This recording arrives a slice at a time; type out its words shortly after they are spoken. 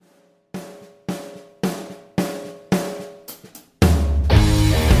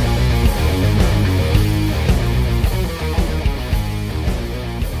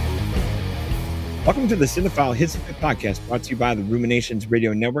Welcome to the Cinephile History Podcast, brought to you by the Ruminations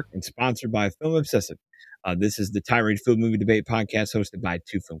Radio Network and sponsored by Film Obsessive. This is the Tirade Film Movie Debate podcast hosted by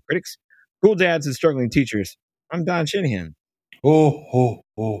two film critics, cool dads and struggling teachers. I'm Don Shanahan. Oh.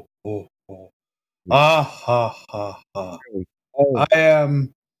 Ah, ha, ha, ha. I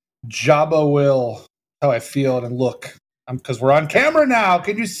am Jabba Will, how I feel and look. Because we're on camera now.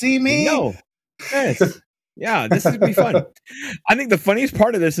 Can you see me? No. Yes. Yeah, this is going to be fun. I think the funniest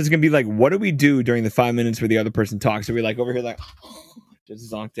part of this is going to be like, what do we do during the 5 minutes where the other person talks? Are we like over here like,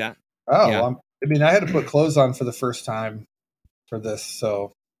 just zonked out? Oh, yeah. I had to put clothes on for the first time for this,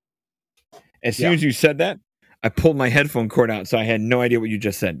 so. As soon as you said that, I pulled my headphone cord out, so I had no idea what you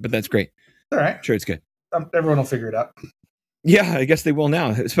just said, but that's great. All right. Sure, it's good. Everyone will figure it out. Yeah, I guess they will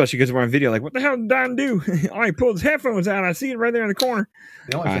now, especially because we're on video. Like, what the hell did Don do? Oh, he pulled his headphones out. I see it right there in the corner.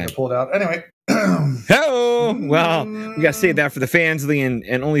 The only thing I pulled out. Anyway. Hello. Well, we got to save that for the Fansly and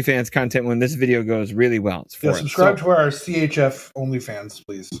OnlyFans content when this video goes really well. Subscribe to our CHF OnlyFans,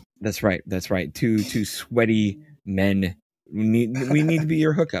 please. That's right. That's right. Two sweaty men. We need to be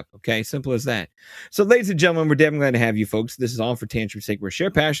your hookup. Okay, simple as that. So, ladies and gentlemen, we're definitely glad to have you folks. This is all for tantrum's sake. We're share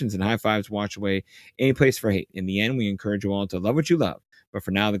passions and high fives, watch away any place for hate. In the end, we encourage you all to love what you love. But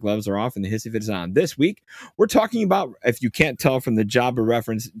for now, the gloves are off and the hissy fit is on. This week, we're talking about, if you can't tell from the Jabba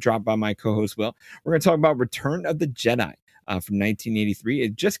reference dropped by my co-host Will, we're going to talk about Return of the Jedi. From 1983.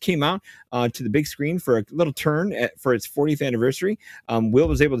 It just came out to the big screen for a little turn for its 40th anniversary. Will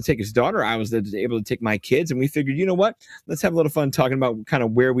was able to take his daughter. I was able to take my kids. And we figured, you know what? Let's have a little fun talking about kind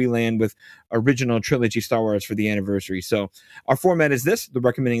of where we land with original trilogy Star Wars for the anniversary. So our format is this. The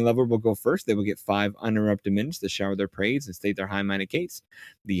recommending lover will go first. They will get 5 uninterrupted minutes to shower their praise and state their high-minded case.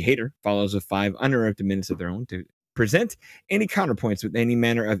 The hater follows with 5 uninterrupted minutes of their own to present any counterpoints with any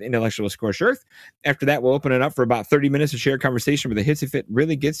manner of intellectual scorched. After that, we'll open it up for about 30 minutes to share conversation where the hissy fit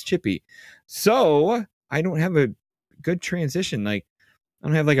really gets chippy. So I don't have a good transition. Like, I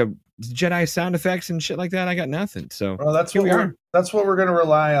don't have like a Jedi sound effects and shit like that. I got nothing. So that's what we're going to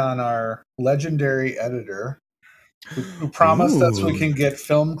rely on our legendary editor who promised us we can get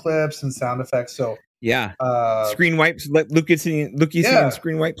film clips and sound effects. So yeah, screen wipes. Let Lucas see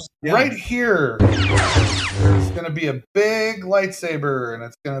screen wipes. Yeah. Right here. There's going to be a big lightsaber, and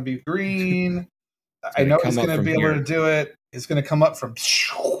it's going to be green. I know he's going to be able to do it. It's going to come up from,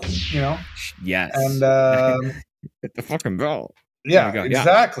 Yes. And hit the fucking bell. Yeah,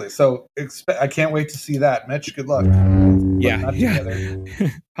 exactly. Yeah. So I can't wait to see that. Mitch, good luck. Yeah.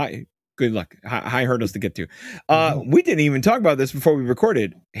 Hi. Good luck. High hurdles to get to. We didn't even talk about this before we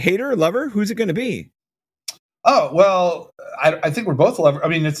recorded. Hater, lover, who's it going to be? Oh, well, I think we're both lover. I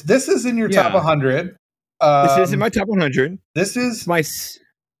mean, this is in your top 100. This is in my top 100. This is my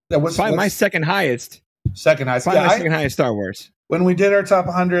second highest. Second highest. My second highest Star Wars. When we did our top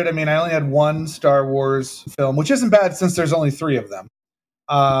 100, I mean, I only had one Star Wars film, which isn't bad since there's only 3 of them.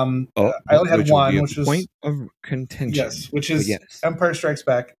 I only had one, which was point of contention. Yes, which is Empire Strikes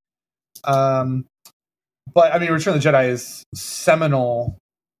Back. But I mean, Return of the Jedi is seminal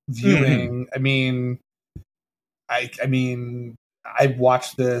viewing. Mm-hmm. I mean, I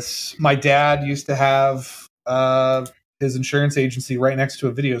watched this. My dad used to have his insurance agency right next to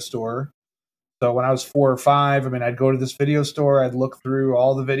a video store. So when I was 4 or 5, I mean, I'd go to this video store, I'd look through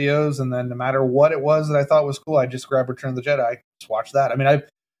all the videos, and then no matter what it was that I thought was cool, I'd just grab Return of the Jedi, just watch that. I mean,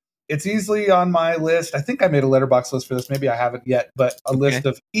 it's easily on my list. I think I made a letterbox list for this. Maybe I haven't yet, but a list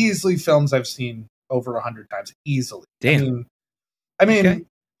of easily films I've seen over 100 times, easily. Damn. I mean,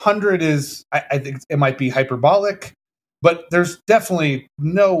 100 is, I think it might be hyperbolic, but there's definitely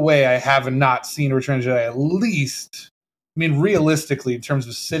no way I have not seen Return of the Jedi at least. I mean, realistically, in terms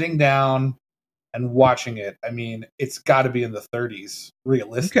of sitting down and watching it, I mean, it's got to be in the 30s,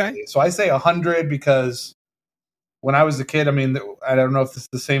 realistically. Okay. So I say 100 because when I was a kid, I mean, I don't know if this is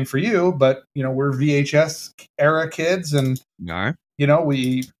the same for you, but, we're VHS era kids. And, I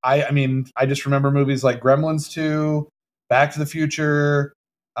just remember movies like Gremlins 2, Back to the Future,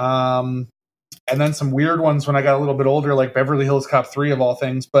 and then some weird ones when I got a little bit older, like Beverly Hills Cop 3 of all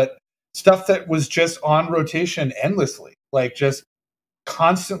things, but stuff that was just on rotation endlessly, like just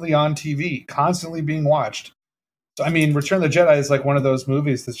constantly on TV, constantly being watched. So, I mean, Return of the Jedi is like one of those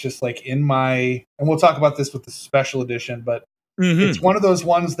movies that's just like in my, and we'll talk about this with the special edition, but it's one of those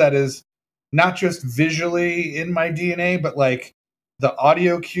ones that is not just visually in my DNA, but like the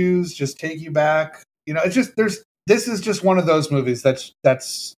audio cues just take you back. It's just, this is just one of those movies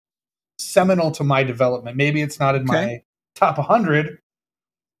that's seminal to my development. Maybe it's not in my top 100,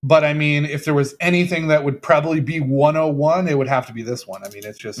 but I mean, if there was anything that would probably be 101, it would have to be this one. I mean,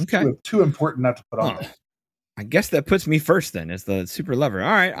 it's just too important not to put on there. I guess that puts me first then as the super lover.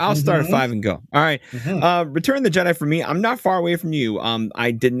 All right, I'll start at Mm-hmm. 5 and go. All right. Mm-hmm. Return of the Jedi for me. I'm not far away from you. I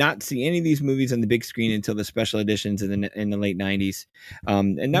did not see any of these movies on the big screen until the special editions in the late 90s.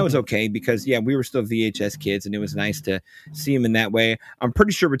 And that was Mm-hmm. okay because yeah, we were still VHS kids and it was nice to see them in that way. I'm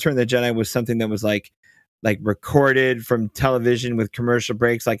pretty sure Return of the Jedi was something that was like recorded from television with commercial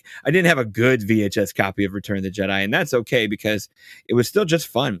breaks. Like I didn't have a good VHS copy of Return of the Jedi, and that's okay because it was still just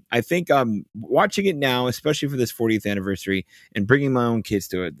fun. I think watching it now, especially for this 40th anniversary, and bringing my own kids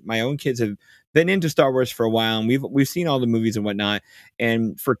to it. My own kids have been into Star Wars for a while, and we've seen all the movies and whatnot.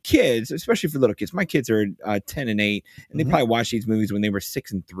 And for kids, especially for little kids, my kids are 10 and 8, and they Mm-hmm. probably watched these movies when they were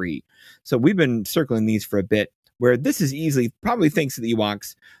 6 and 3. So we've been circling these for a bit. Where this is easily, probably thanks to the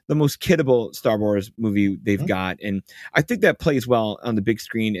Ewoks, the most kiddable Star Wars movie they've got. And I think that plays well on the big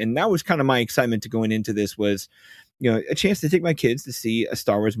screen. And that was kind of my excitement to going into this was, a chance to take my kids to see a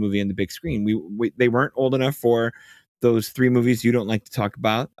Star Wars movie on the big screen. They weren't old enough for those 3 movies you don't like to talk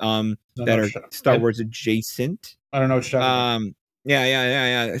about No, that no, are Star Wars adjacent. I don't know what you're talking about.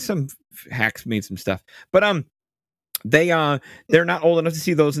 Yeah. Some hacks made some stuff. But they're not old enough to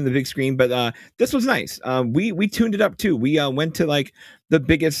see those in the big screen, but this was nice. We tuned it up too. We went to like the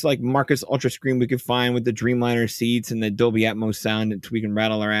biggest like Marcus Ultra screen we could find with the Dreamliner seats and the Dolby Atmos sound, and we can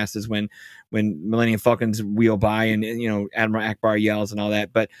rattle our asses when Millennium Falcons wheel by and Admiral Akbar yells and all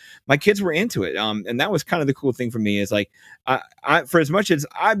that. But my kids were into it, and that was kind of the cool thing for me is like I for as much as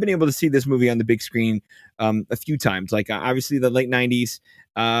I've been able to see this movie on the big screen a few times, like obviously the late 90s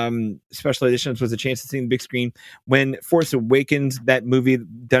special editions was a chance to see the big screen. When Force Awakens, that movie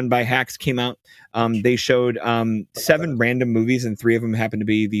done by hacks, came out, they showed 7 random movies, and 3 of them happened to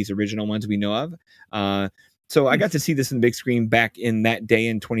be these original ones we know of. So I got to see this in the big screen back in that day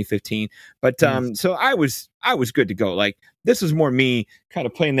in 2015. But so I was good to go. Like this was more me kind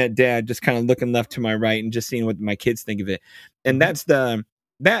of playing that dad, just kind of looking left to my right and just seeing what my kids think of it. And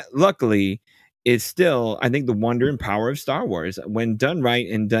that luckily is still, I think, the wonder and power of Star Wars. When done right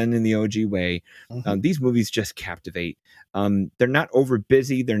and done in the OG way, these movies just captivate. They're not over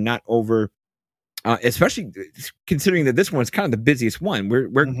busy. They're not over, especially considering that this one's kind of the busiest one.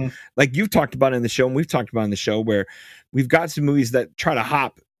 We're like you've talked about in the show, and we've talked about in the show, where we've got some movies that try to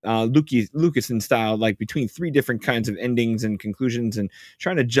hop Lucas in style, like between 3 different kinds of endings and conclusions, and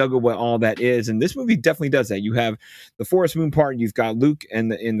trying to juggle what all that is. And this movie definitely does that. You have the Forest Moon part, you've got Luke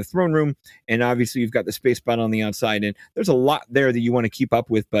and in the throne room, and obviously you've got the space battle on the outside. And there's a lot there that you want to keep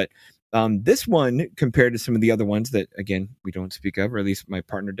up with, but this one, compared to some of the other ones that, again, we don't speak of, or at least my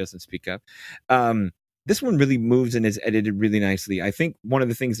partner doesn't speak of, this one really moves and is edited really nicely. I think one of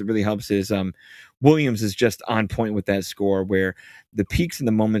the things that really helps is Williams is just on point with that score, where the peaks and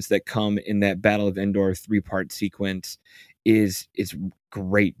the moments that come in that Battle of Endor 3-part sequence is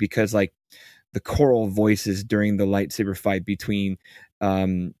great, because like the choral voices during the lightsaber fight between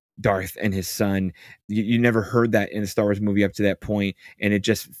Darth and his son, you never heard that in a Star Wars movie up to that point, and it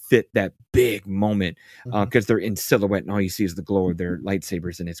just fit that big moment because they're in silhouette and all you see is the glow of their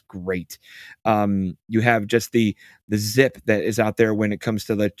lightsabers, and it's great. You have just the zip that is out there when it comes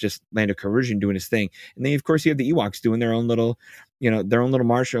to just Lando Calrissian doing his thing, and then of course you have the Ewoks doing their own little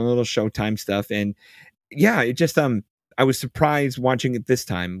march, their own little showtime stuff, and yeah, it just I was surprised watching it this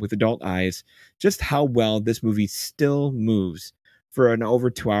time with adult eyes just how well this movie still moves for an over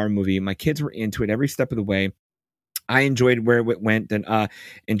 2-hour movie. My kids were into it every step of the way. I enjoyed where it went, and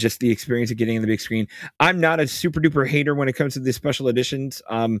just the experience of getting in the big screen. I'm not a super duper hater when it comes to the special editions.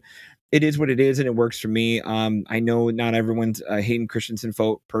 It is what it is, and it works for me. I know not everyone's a Hayden Christensen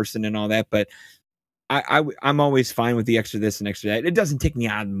person and all that, but I'm always fine with the extra this and extra that. It doesn't take me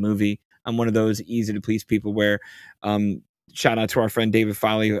out of the movie. I'm one of those easy to please people where, shout out to our friend David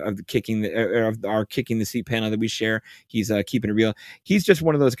Foley of our kicking the seat panel that we share. He's keeping it real. He's just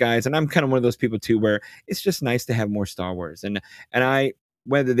one of those guys, and I'm kind of one of those people too, where it's just nice to have more Star Wars. And I,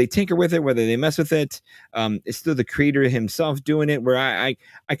 whether they tinker with it, whether they mess with it, it's still the creator himself doing it, where I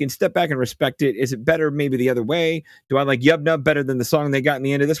can step back and respect it. Is it better maybe the other way? Do I like Yub Nub better than the song they got in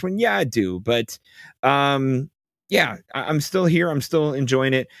the end of this one? Yeah, I do. But yeah, I'm still here. I'm still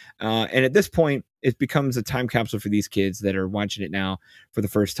enjoying it. And at this point, it becomes a time capsule for these kids that are watching it now for the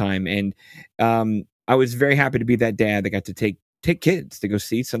first time. And I was very happy to be that dad that got to take kids to go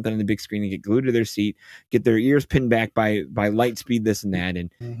see something on the big screen and get glued to their seat, get their ears pinned back by light speed, this and that. And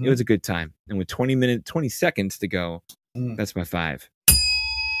it was a good time. And with 20 seconds to go, that's my 5.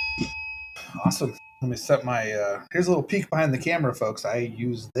 Awesome. Let me set my, here's a little peek behind the camera, folks. I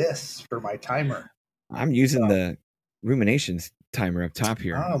use this for my timer. I'm using the ruminations timer up top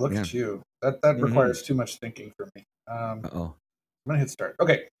here. Oh, look at you. That requires too much thinking for me. I'm going to hit start.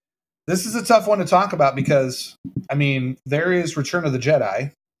 Okay. This is a tough one to talk about because, I mean, there is Return of the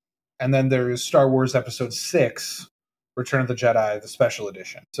Jedi, and then there is Star Wars Episode 6, Return of the Jedi, the special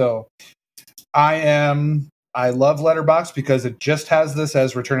edition. So I love Letterboxd because it just has this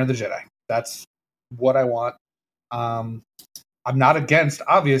as Return of the Jedi. That's what I want. I'm not against,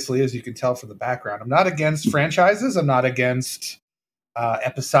 obviously, as you can tell from the background, I'm not against franchises. I'm not against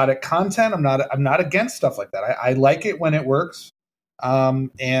episodic content. I'm not against stuff like that. I like it when it works. And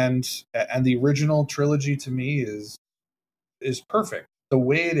the original trilogy to me is perfect the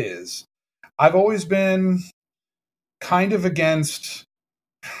way it is. I've always been kind of against.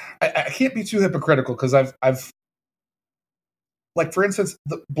 I can't be too hypocritical because I've like, for instance,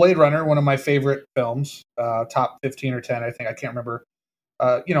 the Blade Runner, one of my favorite films, top 15 or 10, I think, I can't remember.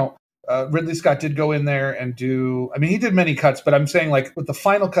 Ridley Scott did go in there and do. I mean, he did many cuts, but I'm saying, like, with the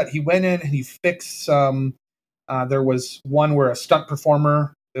final cut, he went in and he fixed some. There was one where a stunt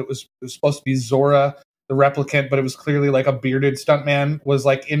performer, it was supposed to be Zora, the replicant, but it was clearly like a bearded stuntman was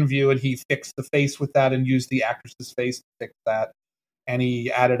like in view, and he fixed the face with that and used the actress's face to fix that. And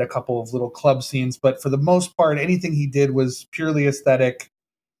he added a couple of little club scenes, but for the most part, anything he did was purely aesthetic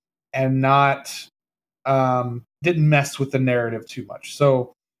and not didn't mess with the narrative too much.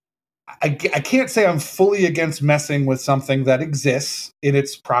 So I can't say I'm fully against messing with something that exists in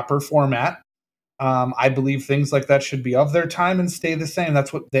its proper format. I believe things like that should be of their time and stay the same.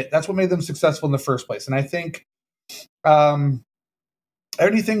 That's what made them successful in the first place. And I think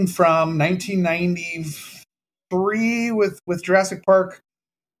anything from 1993 with Jurassic Park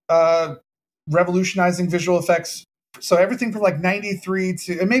revolutionizing visual effects. So everything from like 93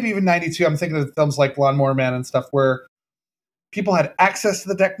 to, and maybe even 92, I'm thinking of films like Lawnmower Man and stuff where people had access to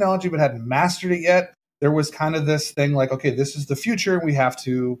the technology but hadn't mastered it yet. There was kind of this thing like, okay, this is the future, and we have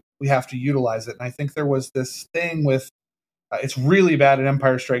to utilize it. And I think there was this thing with it's really bad at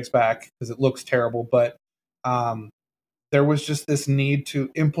Empire Strikes Back because it looks terrible, but there was just this need to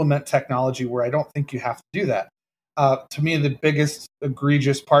implement technology where I don't think you have to do that. To me, the biggest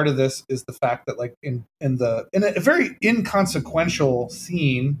egregious part of this is the fact that, like, in a very inconsequential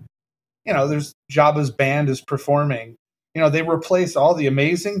scene, there's Jabba's band is performing. They replace all the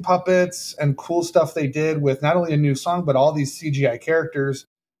amazing puppets and cool stuff they did with not only a new song, but all these CGI characters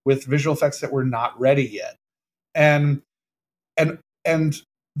with visual effects that were not ready yet. And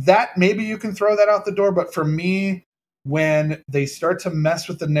that, maybe you can throw that out the door. But for me, when they start to mess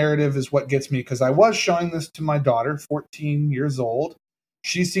with the narrative is what gets me, because I was showing this to my daughter, 14 years old.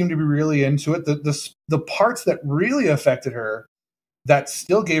 She seemed to be really into it. The parts that really affected her, that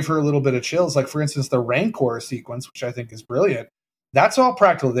still gave her a little bit of chills, like, for instance, the Rancor sequence, which I think is brilliant. That's all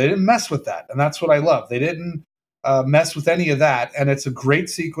practical. They didn't mess with that, and that's what I love. They didn't mess with any of that, and it's a great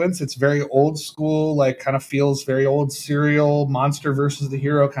sequence. It's very old school, like, kind of feels very old serial monster versus the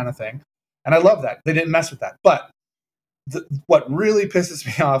hero kind of thing, and I love that. They didn't mess with that. But what really pisses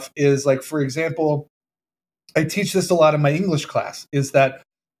me off is, like, for example, I teach this a lot in my English class, is that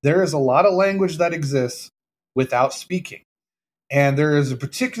there is a lot of language that exists without speaking. And there is a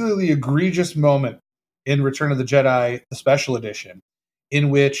particularly egregious moment in Return of the Jedi, the special edition, in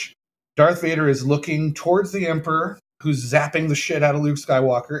which Darth Vader is looking towards the Emperor, who's zapping the shit out of Luke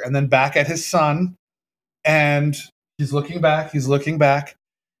Skywalker, and then back at his son. And he's looking back.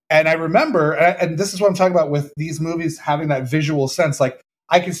 And I remember, and this is what I'm talking about with these movies having that visual sense. Like,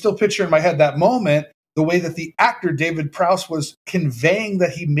 I can still picture in my head that moment, the way that the actor David Prowse was conveying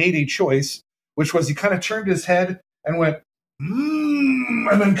that he made a choice, which was he kind of turned his head and went,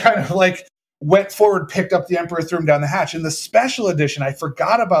 and then kind of like went forward, picked up the Emperor, threw him down the hatch. In the special edition, I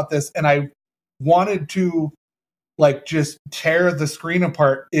forgot about this, and I wanted to, like, just tear the screen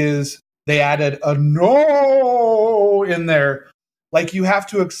apart, is they added a no in there. Like, you have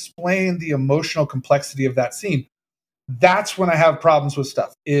to explain the emotional complexity of that scene. That's when I have problems with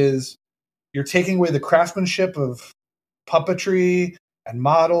stuff, is you're taking away the craftsmanship of puppetry and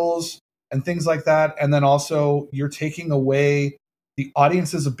models and things like that. And then also you're taking away the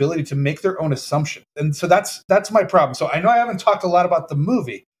audience's ability to make their own assumptions. And so that's my problem. So I know I haven't talked a lot about the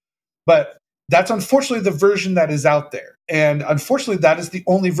movie, but that's unfortunately the version that is out there. And unfortunately, that is the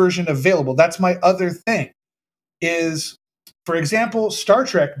only version available. That's my other thing is, for example, Star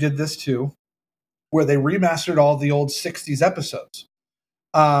Trek did this too, where they remastered all the old 60s episodes.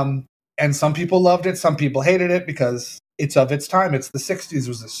 And some people loved it. Some people hated it because it's of its time. It's the 60s. It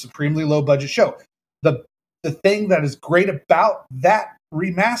was a supremely low budget show. The thing that is great about that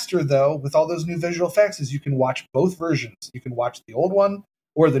remaster, though, with all those new visual effects, is you can watch both versions. You can watch the old one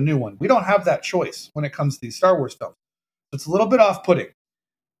or the new one. We don't have that choice when it comes to these Star Wars films. It's a little bit off-putting.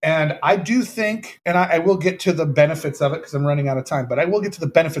 And I do think, and I will get to the benefits of it because I'm running out of time, but I will get to the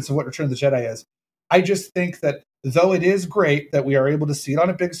benefits of what Return of the Jedi is. I just think that though it is great that we are able to see it on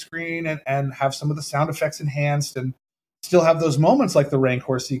a big screen and have some of the sound effects enhanced and still have those moments like the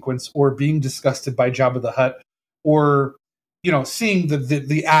Rancor sequence or being disgusted by Jabba the Hutt or, seeing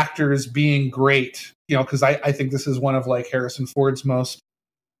the actors being great, because I think this is one of like Harrison Ford's most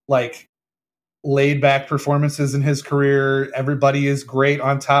like laid back performances in his career. Everybody is great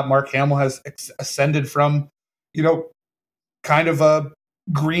on top. Mark Hamill has ascended from, kind of a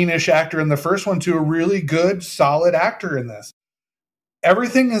greenish actor in the first one to a really good, solid actor in this.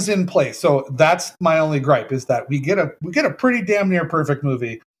 Everything is in place. So that's my only gripe is that we get a pretty damn near perfect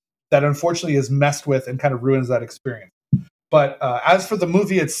movie that unfortunately is messed with and kind of ruins that experience. But as for the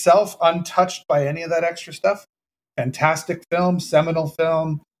movie itself, untouched by any of that extra stuff, fantastic film, seminal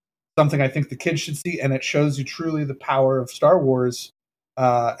film, something I think the kids should see, and it shows you truly the power of Star Wars.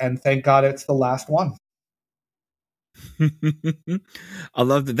 And thank God it's the last one. I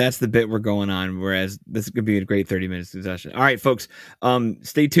love that that's the bit we're going on, whereas this could be a great 30 minutes discussion. All right, folks,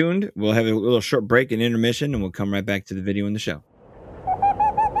 stay tuned. We'll have a little short break and intermission, and we'll come right back to the video and the show.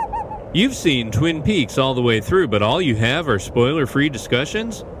 You've seen Twin Peaks all the way through, but all you have are spoiler-free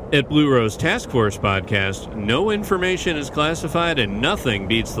discussions? At Blue Rose Task Force Podcast, no information is classified and nothing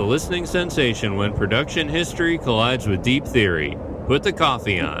beats the listening sensation when production history collides with deep theory. Put the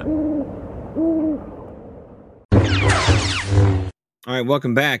coffee on. All right,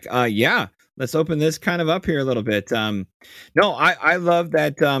 welcome back. Let's open this kind of up here a little bit. I love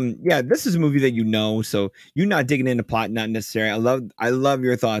that. This is a movie that so you're not digging into plot, not necessary. I love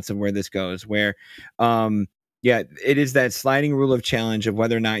your thoughts of where this goes. Where, it is that sliding rule of challenge of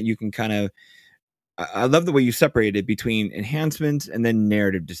whether or not you can kind of. I love the way you separated it between enhancements and then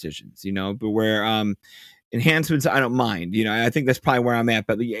narrative decisions. But where enhancements, I don't mind. I think that's probably where I'm at.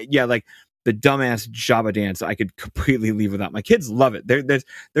 But yeah, like. The dumbass Jabba dance I could completely leave without. My kids love it.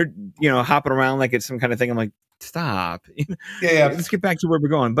 They're hopping around like it's some kind of thing. I'm like, stop. Yeah. Let's get back to where we're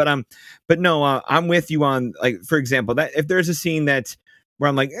going. But no, I'm with you on, like, for example, that if there's a scene that where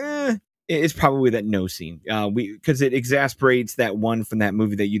I'm like, it's probably that no scene. Because it exasperates that one from that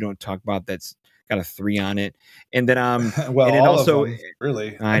movie that you don't talk about that's got a 3 on it. And then well, and it all also of them,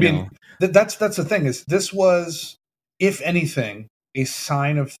 really. I know. That's the thing is this was, if anything, a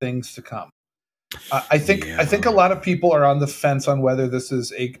sign of things to come. I think a lot of people are on the fence on whether this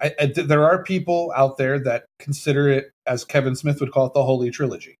is there are people out there that consider it, as Kevin Smith would call it, the Holy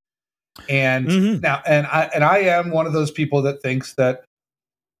Trilogy. And now, and I am one of those people that thinks that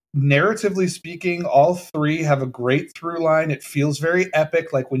narratively speaking, all 3 have a great through line. It feels very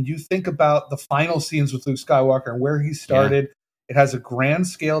epic. Like when you think about the final scenes with Luke Skywalker and where he started, it has a grand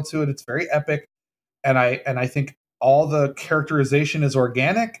scale to it. It's very epic. And I think all the characterization is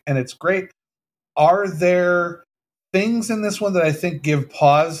organic and it's great. Are there things in this one that I think give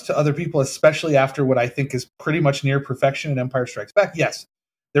pause to other people, especially after what I think is pretty much near perfection in Empire Strikes Back? Yes.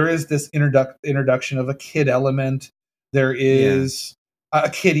 There is this introduction of a kid element. There is a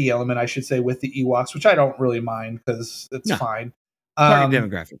kiddie element, I should say, with the Ewoks, which I don't really mind because it's fine. Target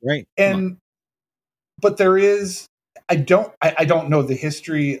demographic, right? But there is, I don't know the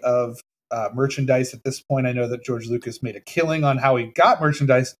history of merchandise at this point. I know that George Lucas made a killing on how he got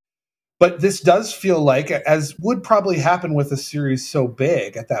merchandise, but this does feel like, as would probably happen with a series so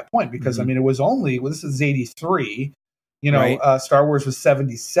big at that point, because I mean, it was this is 83, Star Wars was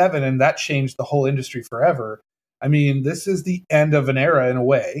 77, and that changed the whole industry forever. I mean, this is the end of an era in a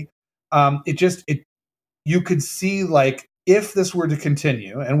way. You could see, like, if this were to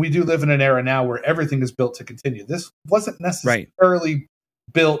continue, and we do live in an era now where everything is built to continue. This wasn't necessarily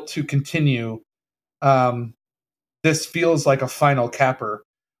built to continue. This feels like a final capper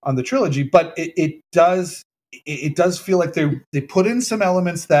on the trilogy, but it does feel like they put in some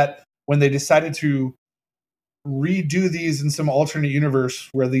elements that when they decided to redo these in some alternate universe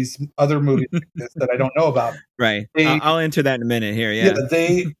where these other movies exist that I don't know about. Right. I'll enter that in a minute here. Yeah.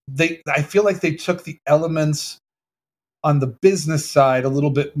 I feel like they took the elements on the business side a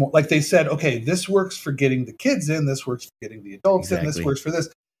little bit more. Like they said, okay, this works for getting the kids in, this works for getting the adults in, this works for this.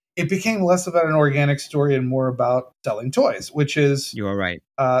 It became less about an organic story and more about selling toys, which is you are right.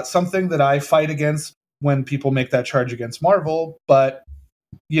 Something that I fight against when people make that charge against Marvel, but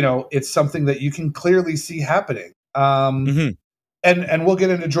it's something that you can clearly see happening. And we'll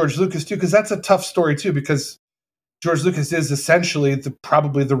get into George Lucas too, because that's a tough story too, because George Lucas is essentially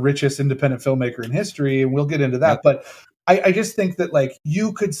probably the richest independent filmmaker in history, and we'll get into that. Yep. But I just think that, like,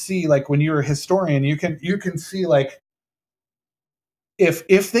 you could see, like, when you're a historian, you can see, like,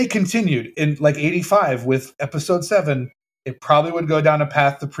 if they continued in like 85 with episode 7, it probably would go down a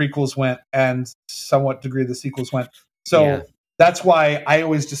path the prequels went and somewhat degree the sequels went. So that's why I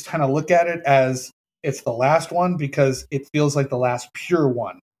always just kind of look at it as it's the last one, because it feels like the last pure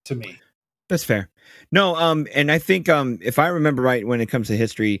one to me. That's fair. No, and I think if I remember right, when it comes to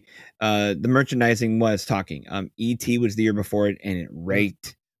history, the merchandising was talking. E.T. was the year before it, and it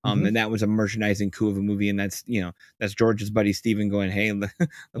raked. And that was a merchandising coup of a movie, and that's George's buddy Steven going, "Hey, look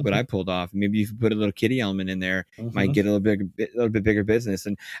what I pulled off. Maybe if you put a little kiddie element in there, might get a little bit bigger business."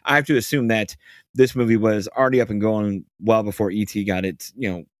 And I have to assume that this movie was already up and going well before E.T. got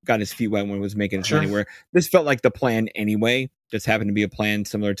his feet wet when it was making its money. Where this felt like the plan anyway. Just happened to be a plan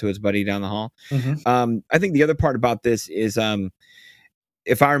similar to his buddy down the hall. I think the other part about this is,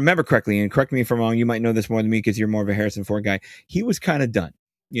 if I remember correctly, and correct me if I'm wrong, you might know this more than me because you're more of a Harrison Ford guy. He was kind of done.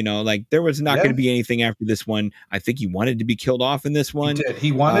 Like there was not going to be anything after this one. I think he wanted to be killed off in this one. He did.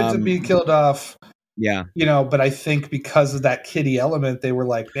 He wanted to be killed off. Yeah. But I think because of that kiddie element, they were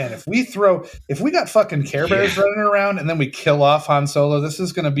like, man, if we got fucking Care Bears running around and then we kill off Han Solo, this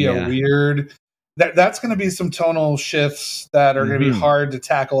is going to be a weird, that's going to be some tonal shifts that are going to be hard to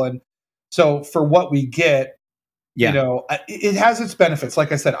tackle. And so for what we get, it has its benefits.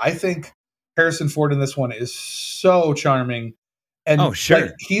 Like I said, I think Harrison Ford in this one is so charming. And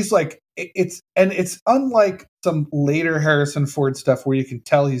he's like, it's unlike some later Harrison Ford stuff where you can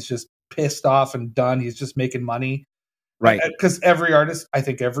tell he's just pissed off and done. He's just making money. Right. Because every artist, I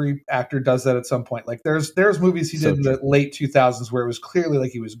think every actor does that at some point. Like there's movies he did in the late 2000s where it was clearly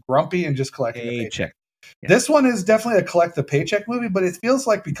like he was grumpy and just collecting a paycheck. Yeah. This one is definitely a collect the paycheck movie, but it feels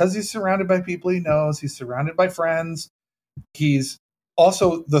like because he's surrounded by people he knows, he's surrounded by friends. He's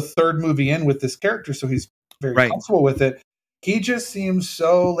also the third movie in with this character, so he's very comfortable with it. He just seems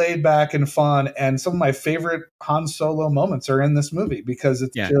so laid back and fun, and some of my favorite Han Solo moments are in this movie because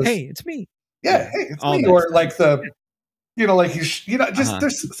it's just, hey, it's me. Yeah, hey, it's me. Or like like he's, just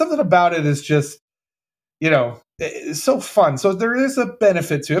there's something about it is just, it's so fun. So there is a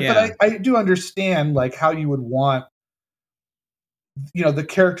benefit to it, but I do understand like how you would want, the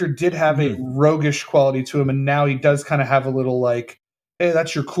character did have a roguish quality to him, and now he does kind of have a little like, hey,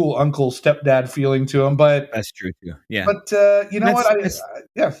 that's your cool uncle stepdad feeling to him. But that's true too. Yeah. But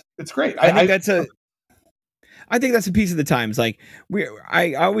it's great. I think that's a piece of the times. Like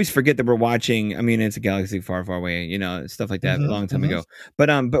I always forget that we're watching. I mean, it's a galaxy far, far away. Stuff like that a long time ago.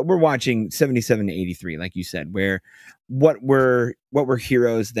 But we're watching 77 to 83, like you said, where what were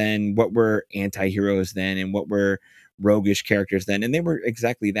heroes then, what were anti-heroes then, and what were roguish characters then, and they were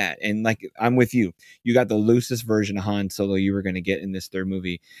exactly that. And like I'm with you, you got the loosest version of Han Solo you were going to get in this third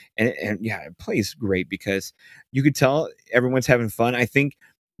movie, and it plays great because you could tell everyone's having fun. I think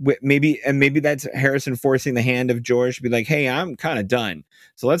maybe that's Harrison forcing the hand of George to be like, hey, I'm kind of done,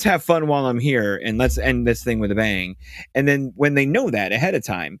 so let's have fun while I'm here and let's end this thing with a bang. And then when they know that ahead of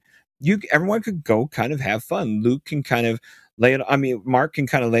time, everyone could go kind of have fun. Luke can kind of Mark can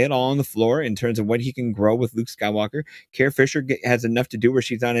kind of lay it all on the floor in terms of what he can grow with Luke Skywalker. Carrie Fisher has enough to do where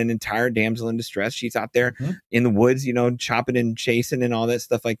she's not an entire damsel in distress. She's out there in the woods, chopping and chasing and all that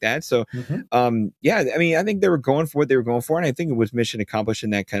stuff like that. So, I think they were going for what they were going for, and I think it was mission accomplished in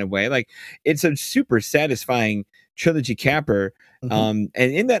that kind of way. Like, it's a super satisfying trilogy capper. And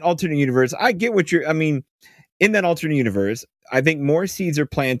in that alternate universe, I get what in that alternate universe, I think more seeds are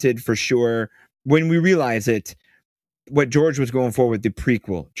planted for sure when we realize it. What George was going for with the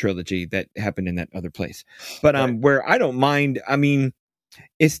prequel trilogy that happened in that other place. But where I don't mind,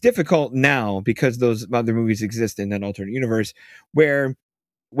 it's difficult now because those other movies exist in that alternate universe, where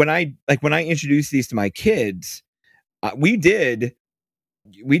when I introduced these to my kids, we did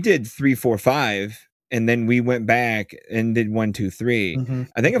 3, 4, 5, and then we went back and did 1, 2, 3.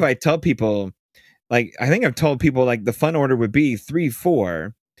 I think if I tell people, I've told people like the fun order would be 3,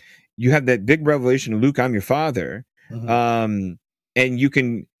 4. You have that big revelation of Luke, I'm your father. And then you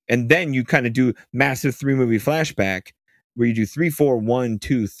kind of do massive 3-movie flashback where you do 3, 4, 1,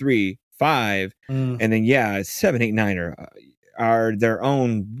 2, 3, 5, and then 7, 8, 9 are their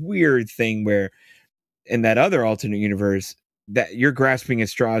own weird thing where in that other alternate universe that you're grasping at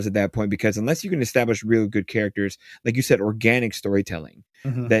straws at that point, because unless you can establish real good characters, like you said, organic storytelling,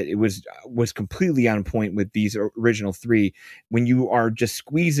 that it was completely on point with these original 3, when you are just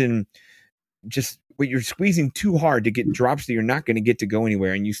squeezing too hard to get drops that you're not going to get to go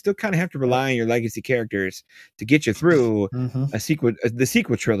anywhere, and you still kind of have to rely on your legacy characters to get you through the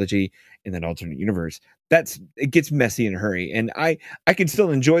sequel trilogy in that alternate universe. It gets messy in a hurry, and I can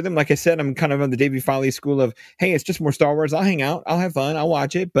still enjoy them. Like I said, I'm kind of on the Davey Foley school of, hey, it's just more Star Wars. I'll hang out, I'll have fun, I'll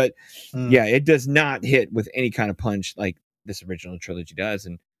watch it, but it does not hit with any kind of punch like this original trilogy does.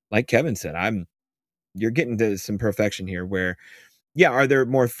 And like Kevin said, I'm you're getting to some perfection here where, yeah, are there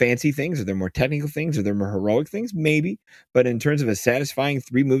more fancy things? Are there more technical things? Are there more heroic things? Maybe. But in terms of a satisfying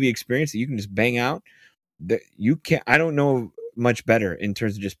 3-movie experience that you can just bang out, that you can't, I don't know much better in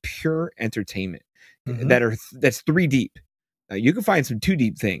terms of just pure entertainment that's 3 deep. You can find some 2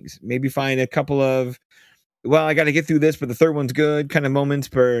 deep things. Maybe find a couple of, well, I got to get through this, but the third one's good kind of moments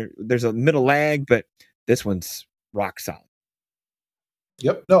there's a middle lag, but this one's rock solid.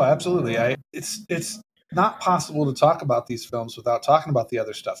 Yep. No, absolutely. It's not possible to talk about these films without talking about the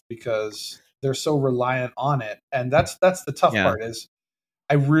other stuff because they're so reliant on it. And that's the tough part is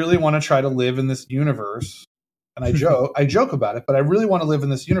I really want to try to live in this universe. And I joke about it, but I really want to live in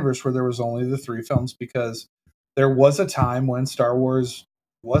this universe where there was only the 3 films because there was a time when Star Wars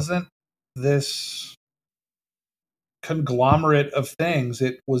wasn't this conglomerate of things.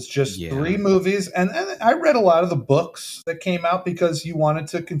 It was just 3 movies. And I read a lot of the books that came out because you wanted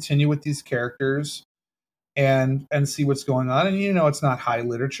to continue with these characters and see what's going on. And it's not high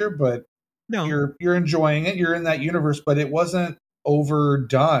literature, but you're enjoying it. You're in that universe, but it wasn't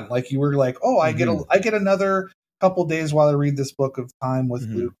overdone. Like you were like, oh, I get another couple days while I read this book of time with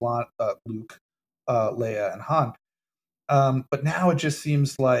Luke, Leia, and Han. But now it just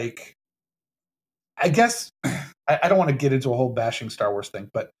seems like, I guess I don't want to get into a whole bashing Star Wars thing,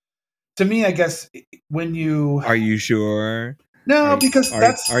 but to me, I guess when you are you sure? No,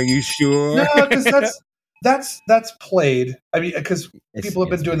 are you sure? No, because that's played. I mean, because people have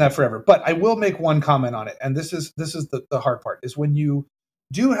been doing that forever. But I will make one comment on it, and this is the hard part: is when you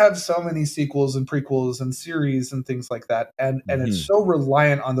do have so many sequels and prequels and series and things like that, and it's so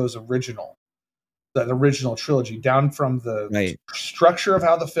reliant on those the original trilogy, down from the structure of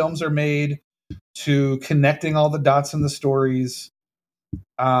how the films are made to connecting all the dots in the stories.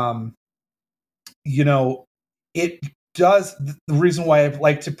 It does. The reason why I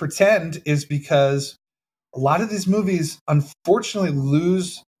like to pretend is because a lot of these movies, unfortunately,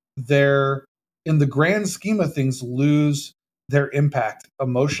 in the grand scheme of things, lose their impact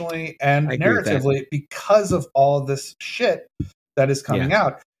emotionally and narratively because of all this shit that is coming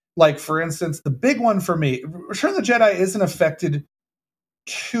out. Like, for instance, the big one for me, Return of the Jedi isn't affected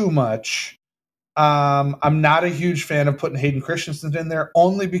too much. I'm not a huge fan of putting Hayden Christensen in there,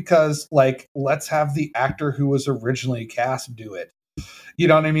 only because, like, let's have the actor who was originally cast do it. You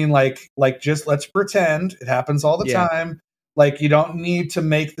know what I mean? Like just let's pretend it happens all the time. Like, you don't need to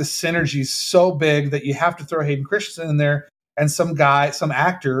make the synergy so big that you have to throw Hayden Christensen in there and some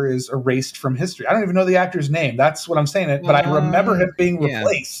actor is erased from history. I don't even know the actor's name. That's what I'm saying. But I remember him being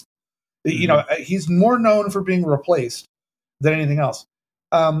replaced. He's more known for being replaced than anything else.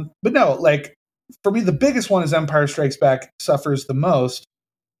 But no, like, for me, the biggest one is Empire Strikes Back suffers the most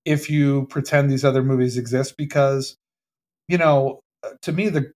if you pretend these other movies exist, because, to me,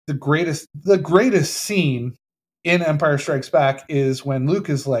 the greatest scene in Empire Strikes Back is when Luke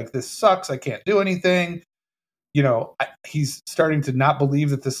is like, this sucks, I can't do anything. He's starting to not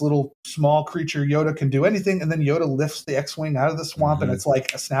believe that this little small creature Yoda can do anything, and then Yoda lifts the X-Wing out of the swamp, and it's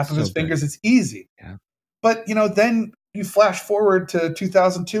like a snap of his fingers. It's easy. Yeah. But, then you flash forward to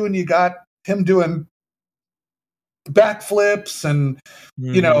 2002, and you got him doing backflips and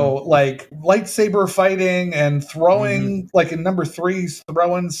like lightsaber fighting and throwing like in number 3's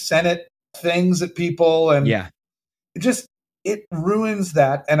throwing Senate things at people, and it ruins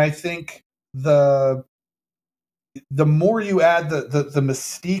that. And I think the more you add the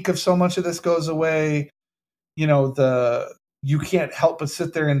mystique of so much of this goes away. You can't help but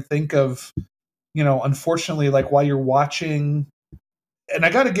sit there and think of, unfortunately, like, while you're watching. And I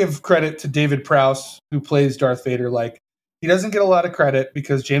got to give credit to David Prowse, who plays Darth Vader. Like, he doesn't get a lot of credit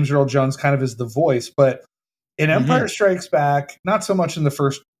because James Earl Jones kind of is the voice. But in Empire Strikes Back, not so much in the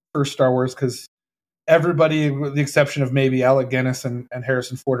first Star Wars, because everybody, with the exception of maybe Alec Guinness and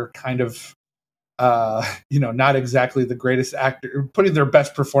Harrison Ford, are kind of, not exactly the greatest actor, putting their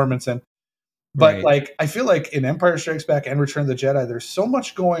best performance in. But like, I feel like in Empire Strikes Back and Return of the Jedi, there's so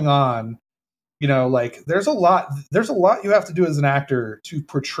much going on. Like, there's a lot you have to do as an actor to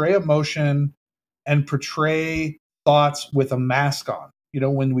portray emotion and portray thoughts with a mask on,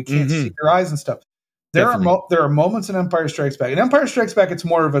 when we can't see your eyes and stuff. There are moments in Empire Strikes Back. In Empire Strikes Back, it's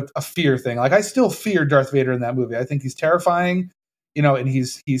more of a fear thing. Like, I still fear Darth Vader in that movie. I think he's terrifying, and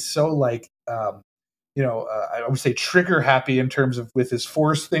he's so, like, I would say trigger happy in terms of with his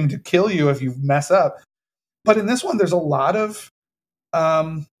force thing to kill you if you mess up. But in this one, there's a lot of,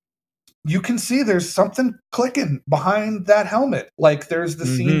 you can see there's something clicking behind that helmet. Like, there's the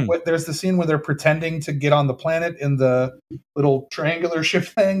scene where they're pretending to get on the planet in the little triangular ship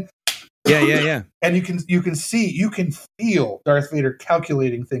thing. Yeah. And you can feel Darth Vader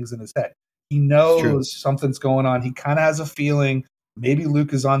calculating things in his head. He knows something's going on. He kind of has a feeling maybe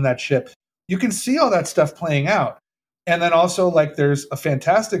Luke is on that ship. You can see all that stuff playing out. And then also, like, there's a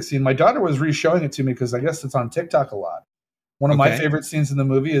fantastic scene. My daughter was re-showing it to me because I guess it's on TikTok a lot. One of my favorite scenes in the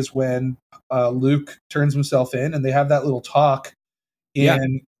movie is when Luke turns himself in and they have that little talk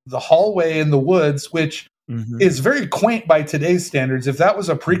in the hallway in the woods, which is very quaint by today's standards. If that was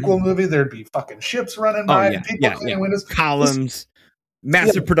a prequel movie, there'd be fucking ships running by and people cleaning windows. Columns,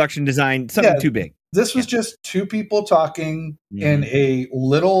 massive production design, something too big. This was just two people talking in a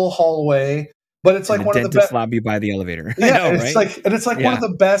little hallway, but it's like one of the best lobby by the elevator. It's like one of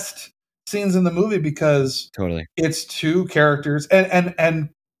the best scenes in the movie because it's two characters and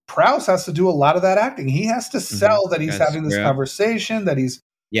Prowse has to do a lot of that acting. He has to sell that he's having this conversation, that he's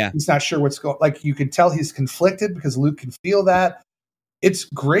not sure what's going. Like, you can tell he's conflicted because Luke can feel that. It's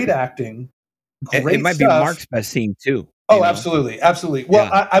great acting. Great it might be Mark's best scene too. Oh, absolutely. Well,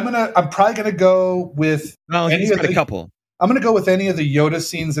 I'm probably gonna go with he's got a couple. I'm gonna go with any of the Yoda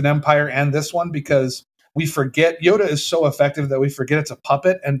scenes in Empire and this one because we forget Yoda is so effective that we forget it's a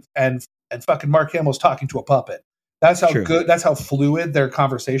puppet and fucking Mark Hamill's talking to a puppet. That's how good. That's how fluid their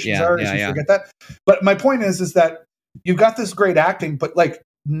conversations are. You forget that. But my point is that you've got this great acting, but like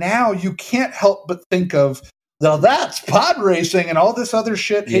now you can't help but think of that's pod racing and all this other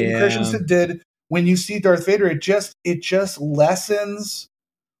shit Hayden Christensen did. When you see Darth Vader, it just lessens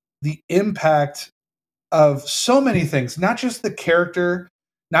the impact of so many things. Not just the character.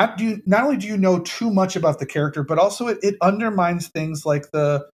 Not only do you know too much about the character, but also it undermines things like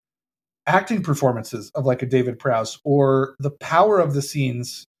the acting performances of like a David Prowse or the power of the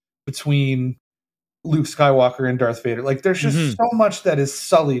scenes between Luke Skywalker and Darth Vader. Like, there's just so much that is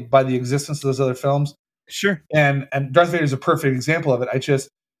sullied by the existence of those other films. Sure. And Darth Vader is a perfect example of it.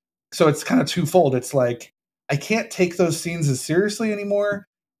 So it's kind of twofold. It's like, I can't take those scenes as seriously anymore.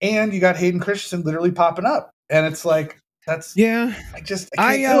 And you got Hayden Christensen literally popping up. And it's like, I can't do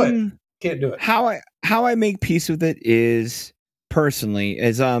it. Can't do it. How I make peace with it is personally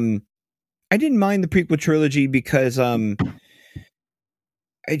I didn't mind the prequel trilogy because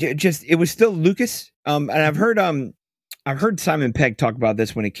it was still Lucas. And I've heard Simon Pegg talk about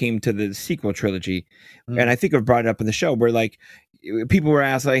this when it came to the sequel trilogy. And I think I've brought it up in the show where like people were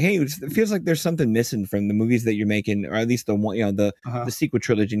asked like, hey, it feels like there's something missing from the movies that you're making, or at least the one, the sequel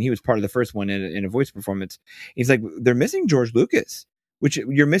trilogy. And he was part of the first one in a voice performance. He's like, they're missing George Lucas, which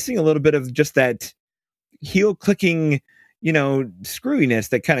you're missing a little bit of just that heel clicking, screwiness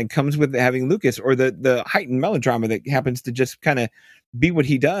that kind of comes with having Lucas, or the heightened melodrama that happens to just kind of be what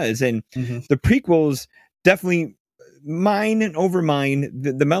he does. And the prequels definitely mine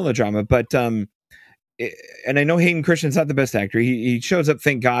the melodrama, but and I know Hayden Christensen's not the best actor. He shows up,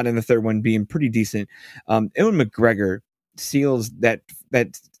 thank God, in the third one being pretty decent. Ewan McGregor seals that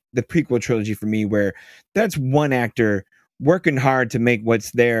the prequel trilogy for me, where that's one actor working hard to make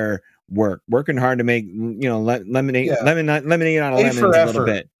what's there working hard to make lemonade out of lemons a little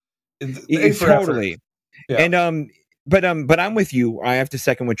bit. Totally. And but I'm with you. I have to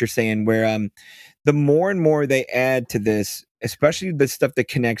second what you're saying, where the more and more they add to this, especially the stuff that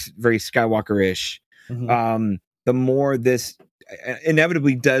connects very Skywalker-ish, the more this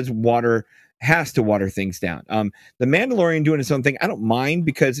inevitably has to water things down. The Mandalorian doing its own thing, I don't mind,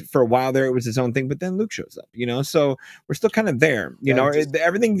 because for a while there it was its own thing, but then Luke shows up, so we're still kind of there.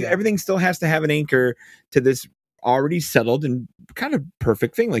 Everything still has to have an anchor to this already settled and kind of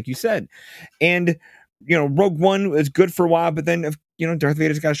perfect thing, like you said. And Rogue One was good for a while, but then Darth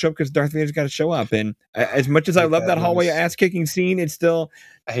Vader's got to show up because Darth Vader's got to show up. And as much as I love that hallway ass kicking scene, it still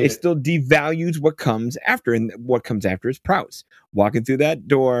devalues what comes after, and what comes after is Prowse walking through that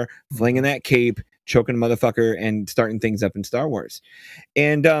door, flinging that cape, choking a motherfucker, and starting things up in Star Wars.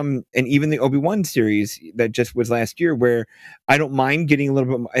 And even the Obi-Wan series that just was last year, where I don't mind getting a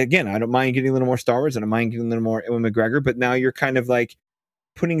little bit. Again, I don't mind getting a little more Star Wars, and I don't mind getting a little more Ewan McGregor. But now you're kind of like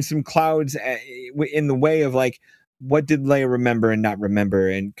putting some clouds in the way of like, what did Leia remember and not remember?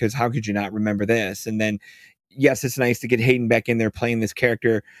 And because how could you not remember this? And then, yes, it's nice to get Hayden back in there playing this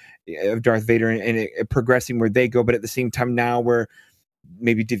character of Darth Vader and it progressing where they go. But at the same time, now we're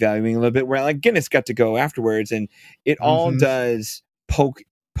maybe devaluing a little bit, where like Guinness got to go afterwards, and it all does poke.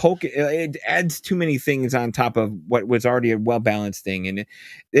 It adds too many things on top of what was already a well-balanced thing. And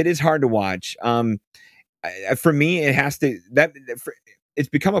it is hard to watch. For me, it has to, it's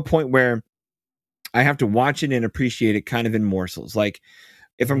become a point where I have to watch it and appreciate it kind of in morsels. Like,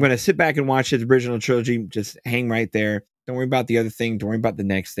 if I'm going to sit back and watch his original trilogy, just hang right there. Don't worry about the other thing. Don't worry about the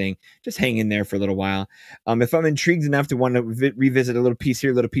next thing. Just hang in there for a little while. If I'm intrigued enough to want to revisit a little piece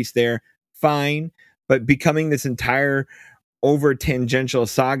here, a little piece there, fine. But becoming this entire over tangential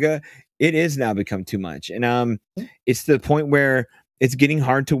saga it is now become too much. And it's to the point where it's getting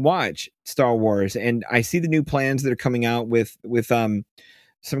hard to watch Star Wars. And I see the new plans that are coming out with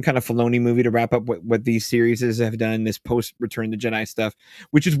some kind of Filoni movie to wrap up what these series have done, this post Return of the Jedi stuff,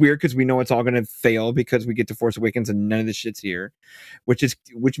 which is weird because we know it's all going to fail because we get to Force Awakens and none of this shit's here, which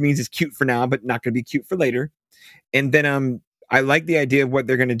means it's cute for now, but not going to be cute for later. And then I like the idea of what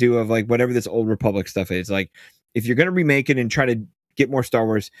they're going to do of like whatever this Old Republic stuff is. Like if you're going to remake it and try to get more Star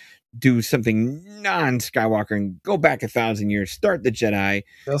Wars, do something non-Skywalker and go back 1,000 years, start the Jedi.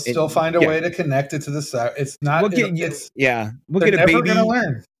 They'll still find a way to connect it to the side. It's not. We'll get a never baby. Gonna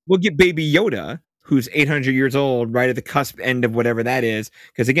learn. We'll get Baby Yoda, who's 800 years old, right at the cusp end of whatever that is.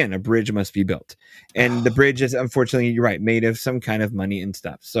 Because again, a bridge must be built, and the bridge is, unfortunately, you're right, made of some kind of money and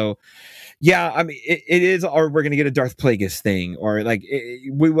stuff. So, yeah, I mean, it is, or we're gonna get a Darth Plagueis thing, or like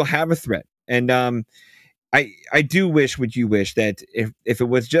we will have a threat. And I do wish, would you wish that if it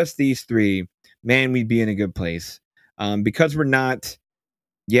was just these three, man, we'd be in a good place. Because we're not.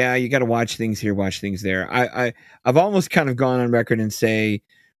 Yeah, you got to watch things here, watch things there. I've almost kind of gone on record and say,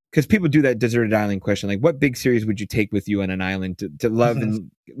 because people do that deserted island question, like what big series would you take with you on an island to love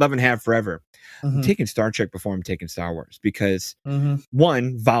and have forever? I'm taking Star Trek before I'm taking Star Wars because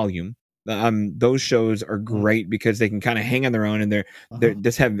one, volume. Those shows are great because they can kind of hang on their own and they're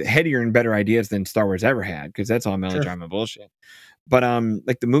just have headier and better ideas than Star Wars ever had because that's all melodrama bullshit. But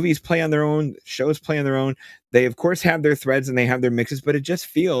like the movies play on their own, shows play on their own. They of course have their threads and they have their mixes, but it just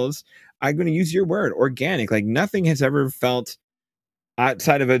feels, I'm going to use your word, organic. Like nothing has ever felt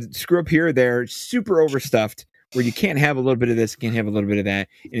outside of a screw up here or there, super overstuffed, where you can't have a little bit of this, can't have a little bit of that,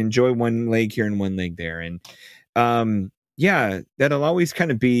 and enjoy one leg here and one leg there. And yeah, that'll always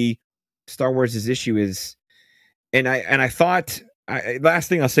kind of be Star Wars' issue is, and I thought, last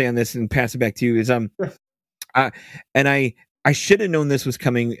thing I'll say on this and pass it back to you is I should have known this was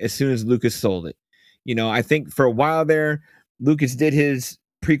coming as soon as Lucas sold it. You know, I think for a while there, Lucas did his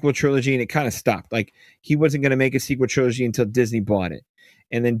prequel trilogy and it kind of stopped. Like he wasn't going to make a sequel trilogy until Disney bought it.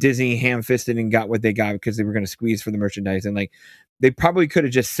 And then Disney ham-fisted and got what they got because they were going to squeeze for the merchandise. And like, they probably could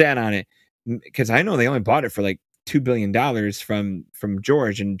have just sat on it because I know they only bought it for like $2 billion from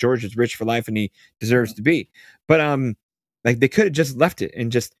George, and George is rich for life and he deserves to be. But like they could have just left it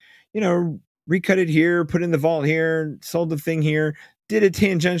and just, you know, recut it here, put in the vault here, sold the thing here, did a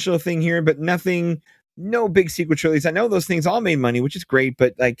tangential thing here, but nothing, no big sequel trilogies. I know those things all made money, which is great,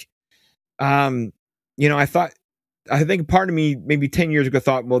 but like, you know, I think part of me maybe 10 years ago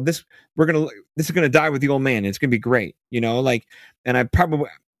thought, well, this is gonna die with the old man. It's gonna be great, you know, like, and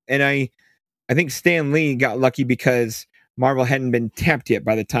I think Stan Lee got lucky because Marvel hadn't been tapped yet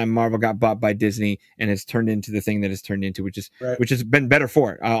by the time Marvel got bought by Disney and has turned into the thing that it's turned into, which has been better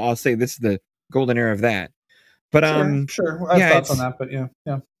for it. I'll say this is the golden era of that. But sure. I have thoughts on that, but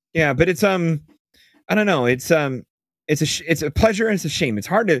yeah. But it's I don't know. It's a pleasure and it's a shame. It's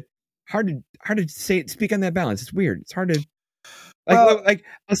hard to speak on that balance. It's weird. It's hard to like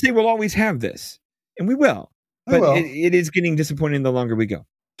I'll say we'll always have this, and we will. But it is getting disappointing the longer we go.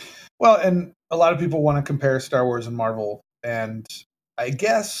 Well, and a lot of people want to compare Star Wars and Marvel, and I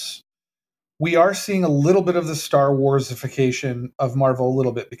guess we are seeing a little bit of the Star Warsification of Marvel a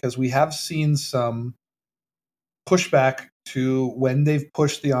little bit because we have seen some pushback to when they've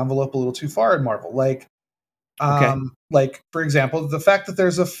pushed the envelope a little too far in Marvel. Like for example, the fact that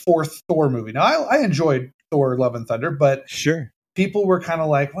there's a fourth Thor movie. Now, I enjoyed Thor: Love and Thunder, but sure, people were kind of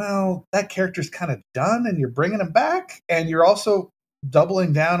like, well, that character's kind of done, and you're bringing him back, and you're also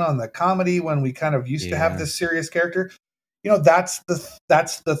doubling down on the comedy when we kind of used to have this serious character. You know, that's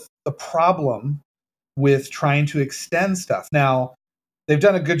the problem with trying to extend stuff. Now, they've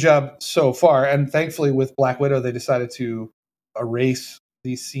done a good job so far, and thankfully with Black Widow, they decided to erase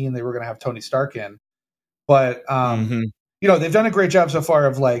the scene they were going to have Tony Stark in. But you know, they've done a great job so far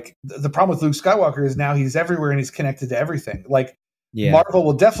of like the problem with Luke Skywalker is now he's everywhere and he's connected to everything. Like Marvel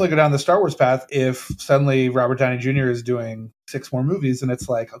will definitely go down the Star Wars path if suddenly Robert Downey Jr. is doing 6 more movies and it's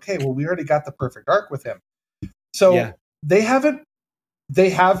like, okay, well, we already got the perfect arc with him. So they have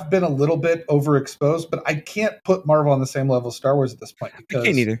been a little bit overexposed, but I can't put Marvel on the same level as Star Wars at this point. I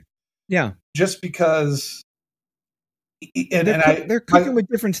can't either. Yeah. Just because they're cooking with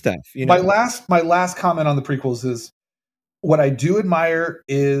different stuff. You know? My last comment on the prequels is what I do admire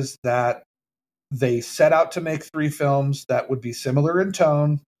is that they set out to make 3 films that would be similar in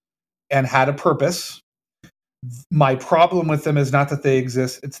tone and had a purpose. My problem with them is not that they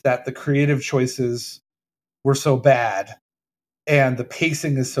exist. It's that the creative choices were so bad and the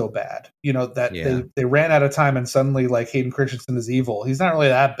pacing is so bad, you know, that they ran out of time and suddenly like Hayden Christensen is evil. He's not really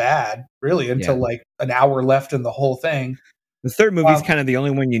that bad really until like an hour left in the whole thing. The third movie's kind of the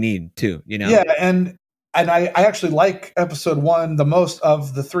only one you need too, you know? Yeah, and I actually like episode 1 the most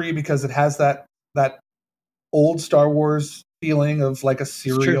of the 3 because it has that old Star Wars feeling of like a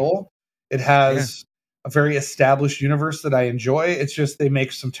serial. It has a very established universe that I enjoy. It's just they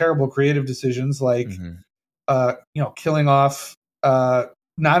make some terrible creative decisions, like killing off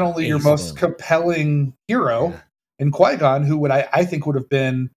not only your most compelling hero in Qui-Gon, who I think would have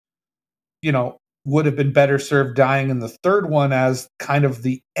been, would have been better served dying in the third one as kind of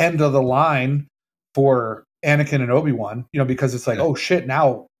the end of the line for Anakin and Obi-Wan, because it's like, oh shit,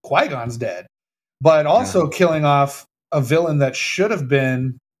 now Qui-Gon's dead. But also killing off a villain that should have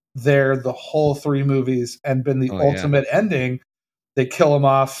been there the whole 3 movies and been the ultimate ending. They kill him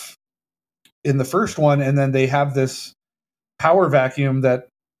off in the first one, and then they have this power vacuum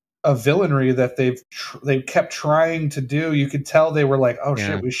of villainry that they kept trying to do. You could tell they were like, oh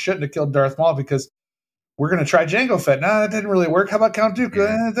shit, we shouldn't have killed Darth Maul because we're going to try Jango Fett. No, that didn't really work. How about Count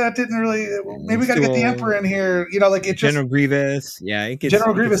Dooku? That didn't really. Maybe we got to get the Emperor in here. Like it just General Grievous. Yeah,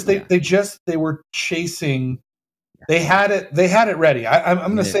 General Grievous. They were chasing. They had it ready. I'm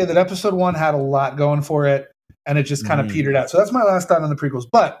going to say that episode 1 had a lot going for it, and it just kind of petered out. So that's my last thought on the prequels.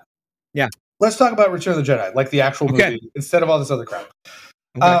 But let's talk about Return of the Jedi, like the actual movie, instead of all this other crap.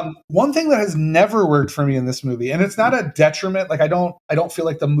 One thing that has never worked for me in this movie, and it's not a detriment. Like I don't feel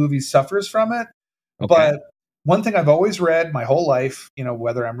like the movie suffers from it. But one thing I've always read my whole life,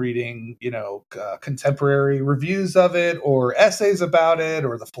 whether I'm reading, contemporary reviews of it or essays about it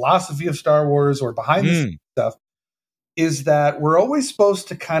or the philosophy of Star Wars or behind the scenes stuff, is that we're always supposed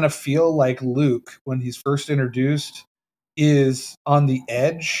to kind of feel like Luke, when he's first introduced, is on the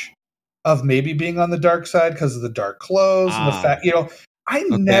edge of maybe being on the dark side because of the dark clothes and the fact, I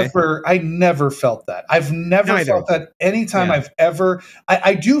never felt that. I've never felt that anytime I've ever.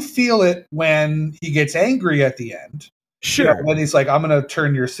 I do feel it when he gets angry at the end. Sure. When he's like, "I'm going to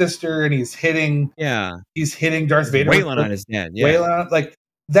turn your sister," and he's hitting Darth Vader, wailing on his dad, wailing on, like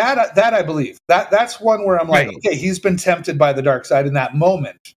that. That I believe. That's one where I'm like, okay, he's been tempted by the dark side in that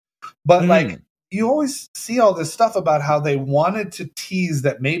moment. But like, you always see all this stuff about how they wanted to tease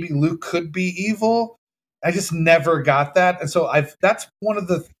that maybe Luke could be evil. I just never got that, and so that's one of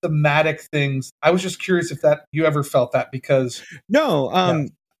the thematic things. I was just curious if you ever felt that, because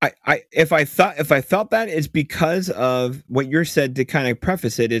if I felt that, it's because of what you said. To kind of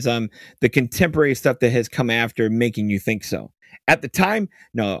preface it is the contemporary stuff that has come after making you think so. At the time,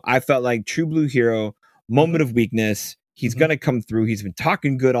 no, I felt like true blue hero, moment of weakness. He's gonna come through. He's been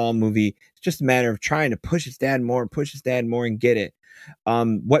talking good all movie. It's just a matter of trying to push his dad more, and get it.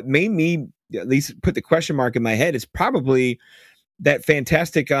 What made me at least put the question mark in my head is probably that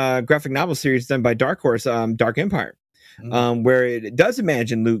fantastic graphic novel series done by Dark Horse, Dark Empire, where it does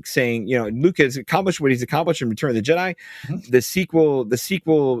imagine Luke saying, Luke has accomplished what he's accomplished in Return of the Jedi. The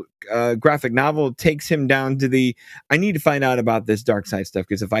sequel graphic novel takes him down to I need to find out about this dark side stuff,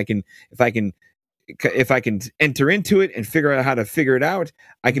 because if I can enter into it and figure out how to figure it out,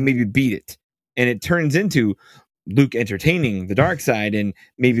 I can maybe beat it. And it turns into Luke entertaining the dark side, and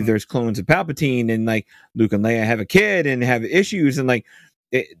maybe there's clones of Palpatine, and like Luke and Leia have a kid and have issues, and like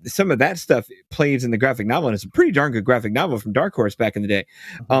some of that stuff plays in the graphic novel, and it's a pretty darn good graphic novel from Dark Horse back in the day.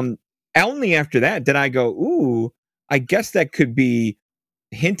 Only after that did I go, ooh, I guess that could be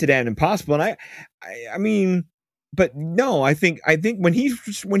hinted at and possible. And I mean, but no, I think when he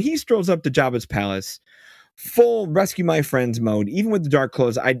strolls up to Jabba's palace, full rescue my friends mode, even with the dark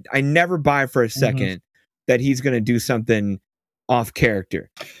clothes, I never buy for a second that he's going to do something off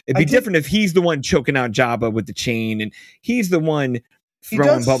character. It'd be different if he's the one choking out Jabba with the chain, and he's the one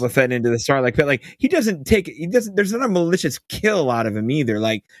throwing Boba Fett into the Starlight Pit. Like there's not a malicious kill out of him either.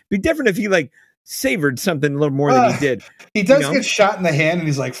 Like, it'd be different if he like savored something a little more than he did. He does get shot in the hand, and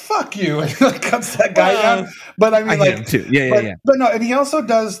he's like, "Fuck you," and he like cuts that guy down. But I mean, like, him too. Yeah. But no, and he also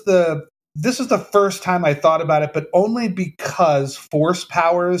does this is the first time I thought about it, but only because Force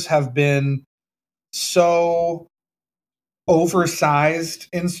powers have been so oversized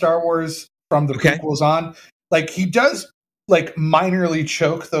in Star Wars from the prequels on. Like, he does like minorly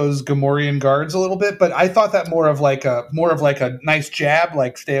choke those Gamorrean guards a little bit, but I thought that more of like a nice jab,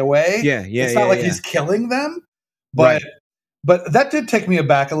 like stay away. Yeah. It's not like he's killing them, but that did take me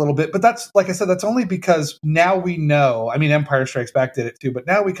aback a little bit. But that's, like I said, that's only because now we know. I mean, Empire Strikes Back did it too, but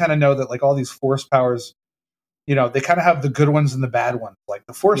now we kind of know that like all these Force powers, they kind of have the good ones and the bad ones. Like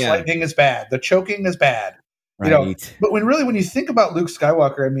the Force lightning is bad, the choking is bad. Right. But when you think about Luke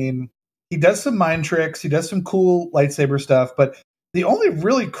Skywalker, I mean, he does some mind tricks, he does some cool lightsaber stuff, but the only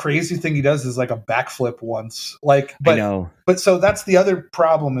really crazy thing he does is like a backflip once. Like, I know. But so that's the other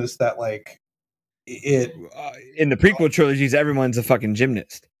problem, is that like in the prequel trilogies, everyone's a fucking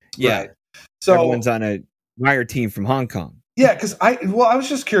gymnast. Yeah. Right. So everyone's on a wire team from Hong Kong. Yeah, because I was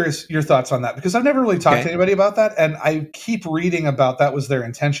just curious your thoughts on that, because I've never really talked to anybody about that, and I keep reading about that was their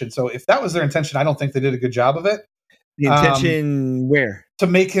intention. So if that was their intention, I don't think they did a good job of it. The intention where? To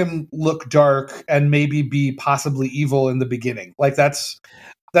make him look dark and maybe be possibly evil in the beginning. Like that's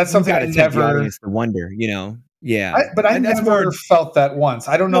something I never. The audience to wonder, Yeah, but I never felt that once.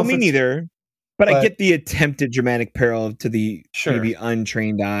 I don't know. No, me neither. But I get the attempted dramatic parallel to the maybe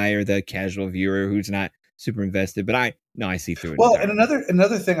untrained eye or the casual viewer who's not super invested. But I see through it. Well, and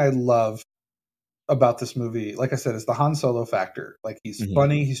another thing I love about this movie, like I said, is the Han Solo factor. Like he's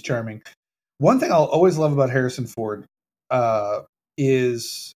funny, he's charming. One thing I'll always love about Harrison Ford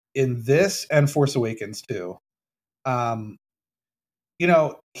is in this and Force Awakens too.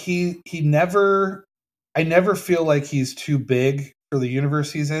 He never. I never feel like he's too big for the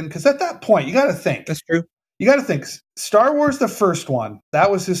universe he's in, because at that point you got to think. That's true. You got to think Star Wars, the first one,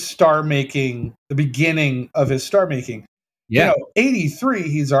 that was his star making, the beginning of his star making. Yeah. 83,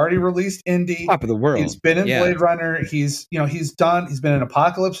 he's already released Indy. Top of the world. He's been in Blade Runner. He's been in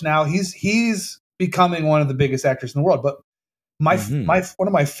Apocalypse Now. He's becoming one of the biggest actors in the world. But one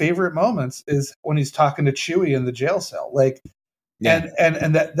of my favorite moments is when he's talking to Chewie in the jail cell. Like,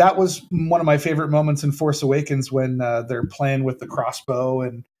 and that was one of my favorite moments in Force Awakens when they're playing with the crossbow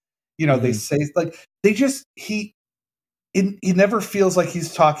and they say like he never feels like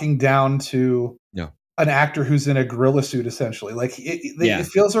he's talking down to an actor who's in a gorilla suit, essentially. Like it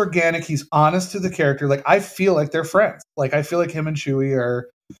feels organic. He's honest to the character. Like I feel like they're friends. Like I feel like him and Chewie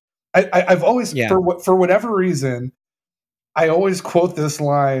are. I've always for whatever reason, I always quote this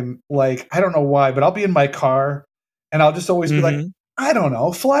line. Like I don't know why, but I'll be in my car and I'll just always be like, I don't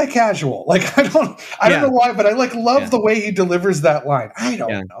know, fly casual. Like I don't know why, but I love the way he delivers that line. I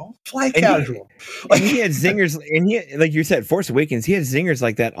don't know, fly casual. He had zingers, and he, like you said, Force Awakens. He had zingers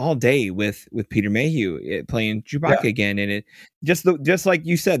like that all day with Peter Mayhew playing Chewbacca again, and it just like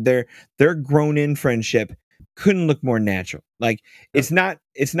you said, their grown in friendship couldn't look more natural. Like it's not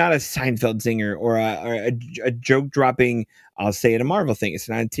a Seinfeld zinger or a joke dropping. I'll say it, a Marvel thing. It's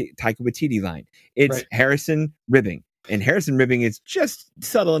not a Taika Waititi line. It's Harrison ribbing. And Harrison ribbing is just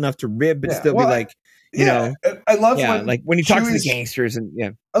subtle enough to rib, but still be like, I love when like when he talks to the gangsters and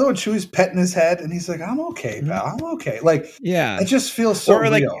I love when Chewie's petting his head and he's like, "I'm okay, pal. I'm okay." Like, it just feels so. Or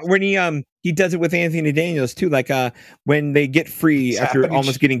like real. when he does it with Anthony Daniels too. Like when they get free after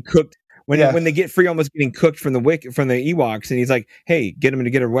almost getting cooked. When they get free, almost getting cooked from the Ewoks, and he's like, "Hey, get him to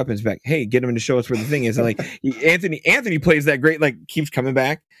get our weapons back. Hey, get him to show us where the thing is." And like Anthony plays that great, like keeps coming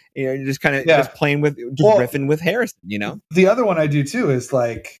back. Just kind of just playing with, riffing with Harrison. The other one I do too is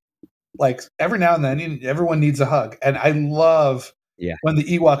like every now and then everyone needs a hug, and I love when the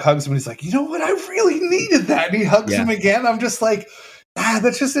Ewok hugs him and he's like, "You know what? I really needed that," and he hugs him again. I'm just like,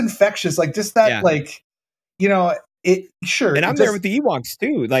 that's just infectious. Like just that, it sure. And I'm there with the Ewoks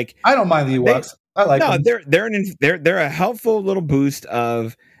too. Like I don't mind the Ewoks. I like them. They're a helpful little boost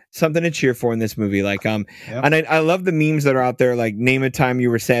of something to cheer for in this movie. Like and I love the memes that are out there. Like, name a time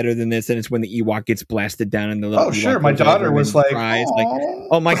you were sadder than this, and it's when the Ewok gets blasted down in the little. Oh, sure. My daughter was like, cries.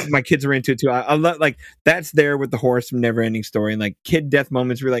 Like, my kids are into it too. I love like that's there with the horse from Never Ending Story, and like kid death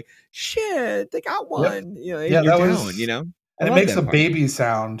moments. We're like, shit, they got one. You're down. And it makes a baby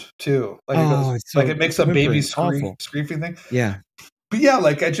sound too. Like it makes a baby screaming thing. Yeah. But yeah,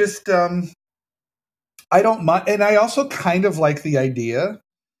 like I just I don't mind, and I also kind of like the idea.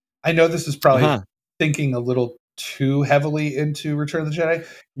 I know this is probably thinking a little too heavily into Return of the Jedi.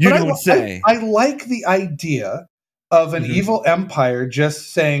 You don't say. I like the idea of an evil empire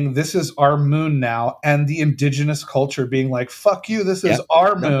just saying this is our moon now, and the indigenous culture being like, "Fuck you, this is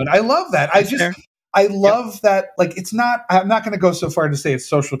our moon." I love that. I love that. Like, it's not. I'm not going to go so far to say it's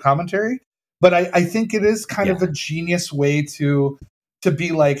social commentary, but I think it is kind of a genius way to be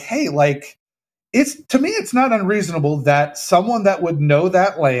like, hey, like. To me, it's not unreasonable that someone that would know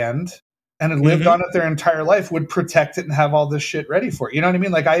that land and had lived on it their entire life would protect it and have all this shit ready for it. You know what I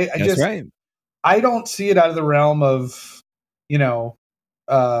mean? Like I don't see it out of the realm of,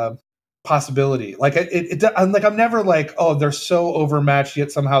 possibility. Like I'm never like, oh, they're so overmatched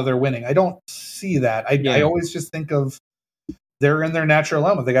yet somehow they're winning. I don't see that. I always just think of they're in their natural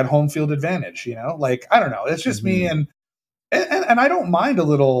element. They got home field advantage. Like I don't know. It's just me and I don't mind a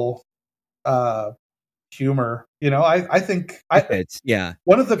little. Humor, I think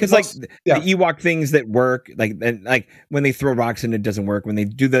one of the because the Ewok things that work, like when they throw rocks and it doesn't work, when they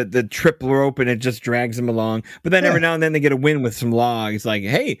do the triple rope and it just drags them along, but then every now and then they get a win with some logs. Like,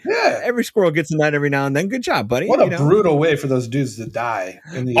 hey, every squirrel gets a nut every now and then. Good job, buddy. What a brutal way for those dudes to die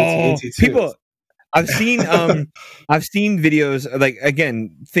in the AT-AT. I've seen videos like,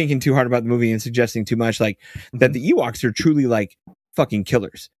 again, thinking too hard about the movie and suggesting too much, like that the Ewoks are truly like fucking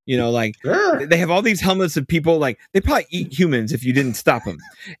killers. You know, like Sure. they have all these helmets of people, like they probably eat humans if you didn't stop them,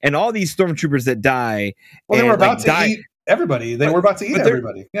 and all these stormtroopers that die. Well, they were about like, to eat everybody. They were about to eat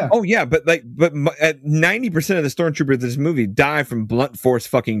everybody. Yeah. Oh yeah, but 90% of the stormtroopers in this movie die from blunt force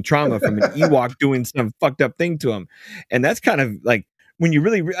fucking trauma from an Ewok doing some fucked up thing to them, and that's kind of like when you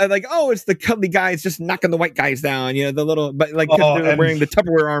really like, oh, it's the cuddly guys just knocking the white guys down, you know, the little, but like they're wearing the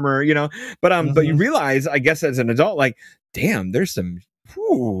Tupperware armor, you know, but you realize, I guess, as an adult, like, damn, there's some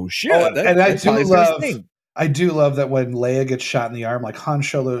shit. And I do love that when Leia gets shot in the arm, like Han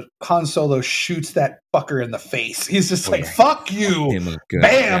Solo shoots that fucker in the face. He's just like, fuck you.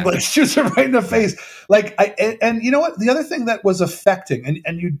 Bam, like shoots him right in the face. Like, and you know what? The other thing that was affecting,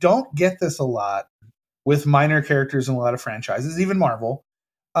 and you don't get this a lot with minor characters in a lot of franchises, even Marvel.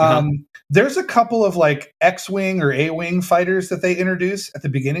 There's a couple of like X-Wing or A-Wing fighters that they introduce at the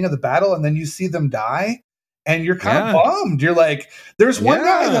beginning of the battle, and then you see them die. And you're kind of bummed. You're like, there's one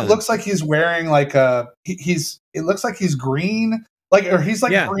guy that looks like he's wearing like it looks like he's green, like, or he's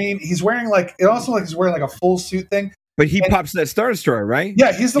like green. He's wearing like, it also like he's wearing like a full suit thing. But he pops that Star Destroyer, right?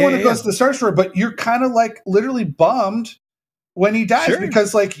 Yeah, he's the one that goes to the Star Destroyer. But you're kind of like literally bummed when he dies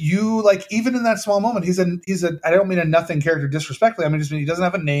because like you like even in that small moment, he's a I don't mean a nothing character disrespectfully. I mean he doesn't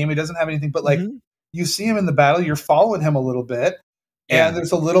have a name, he doesn't have anything. But like you see him in the battle, you're following him a little bit, and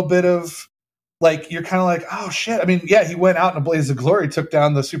there's a little bit of. Like, you're kind of like, oh, shit. I mean, yeah, he went out in a blaze of glory, took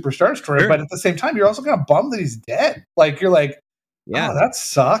down the Super Star Destroyer, but at the same time, you're also kind of bummed that he's dead. Like, you're like, oh, that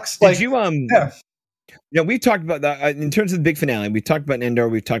sucks. Did you, we talked about that in terms of the big finale. We talked about Endor.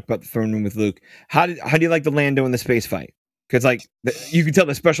 We talked about the throne room with Luke. How do you like the Lando in the space fight? Because, like, you can tell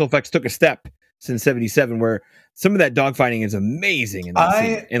the special effects took a step since 77, where some of that dogfighting is amazing in that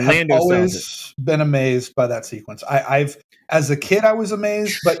scene. And Lando I've always been amazed by that sequence. I've as a kid, I was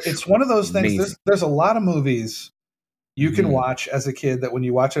amazed, but it's one of those things. There's a lot of movies you can watch as a kid that when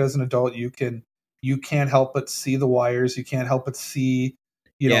you watch it as an adult, you can't help but see the wires. You can't help but see,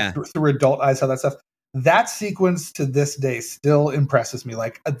 through adult eyes, how that stuff. That sequence to this day still impresses me.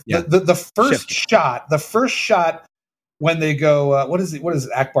 Like the first shot when they go, what does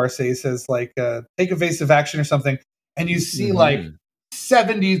Akbar say? He says like, take evasive action or something. And you see like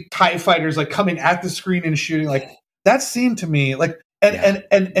 70 TIE fighters like coming at the screen and shooting. Like that scene to me, like, and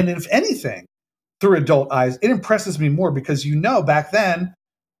if anything, through adult eyes, it impresses me more because back then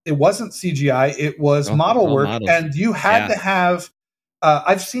it wasn't CGI, it was model work, and you had to have.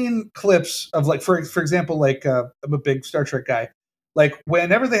 I've seen clips of like, for example, like I'm a big Star Trek guy. Like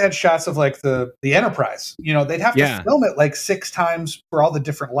whenever they had shots of like the Enterprise, they'd have to film it like 6 times for all the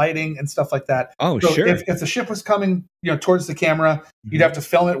different lighting and stuff like that. Oh, so sure. If the ship was coming, towards the camera, you'd have to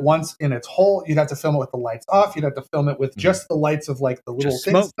film it once in its whole. You'd have to film it with the lights off. You'd have to film it with just the lights of like the little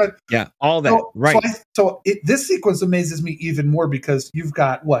things. Yeah, all that. Right. This sequence amazes me even more because you've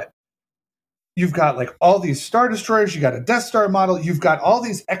got what? You've got like all these Star Destroyers. You got a Death Star model. You've got all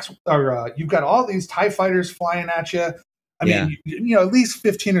these you've got all these TIE fighters flying at you. I mean, at least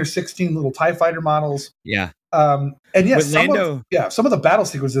 15 or 16 little TIE fighter models. Yeah. And yes, some of the battle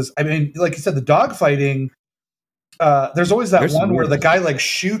sequences, I mean, like you said, the dogfighting, there's always that one where the guy like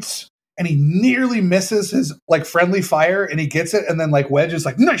shoots and he nearly misses his like friendly fire and he gets it. And then like Wedge is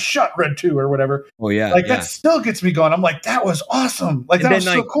like, nice shot, Red 2 or whatever. Oh yeah. Like that still gets me going. I'm like, that was awesome. Like that was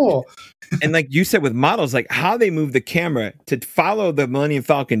so cool. And like you said with models, like how they move the camera to follow the Millennium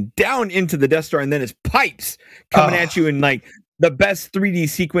Falcon down into the Death Star and then it's pipes coming at you in like the best 3D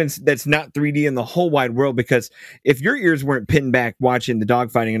sequence that's not 3D in the whole wide world. Because if your ears weren't pinned back watching the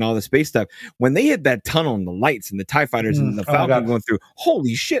dogfighting and all the space stuff, when they hit that tunnel and the lights and the TIE fighters and the Falcon going through,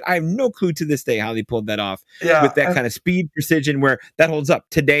 holy shit, I have no clue to this day how they pulled that off with that kind of speed, precision where that holds up.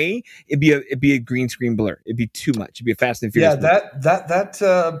 Today, it'd be a green screen blur. It'd be too much. It'd be a Fast and Furious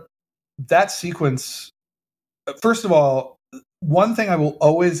movie. That sequence, first of all, one thing I will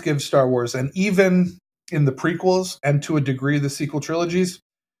always give Star Wars, and even in the prequels and to a degree the sequel trilogies,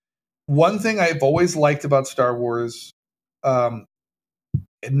 one thing I've always liked about Star Wars, not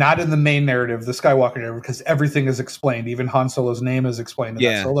in the main narrative, the Skywalker narrative, because everything is explained. Even Han Solo's name is explained in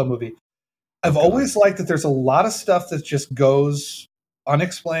that Solo movie. I've always liked that there's a lot of stuff that just goes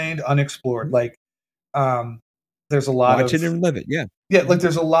unexplained, unexplored. Like, there's a lot watch it and live it. Yeah. Like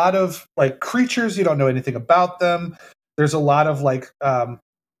there's a lot of like creatures you don't know anything about them. There's a lot of like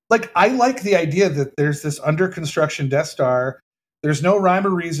I like the idea that there's this under construction Death Star. There's no rhyme or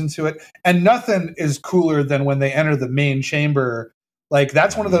reason to it, and nothing is cooler than when they enter the main chamber. Like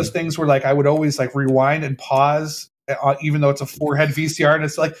that's one of those things where like I would always like rewind and pause even though it's a forehead VCR, and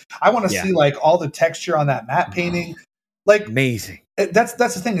it's like I want to see like all the texture on that matte painting. Like amazing. That's the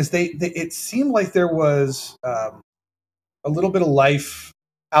thing is they it seemed like there was a little bit of life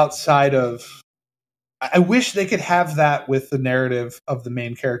outside of. I wish they could have that with the narrative of the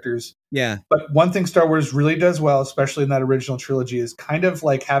main characters. Yeah. But one thing Star Wars really does well, especially in that original trilogy, is kind of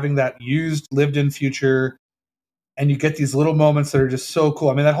like having that used, lived-in future, and you get these little moments that are just so cool.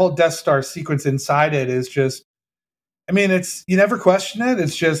 I mean, that whole Death Star sequence inside it is just. I mean, it's you never question it.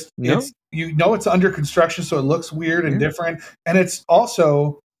 It's just it's it's under construction, so it looks weird and different. And it's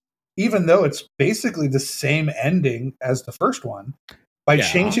also, even though it's basically the same ending as the first one, by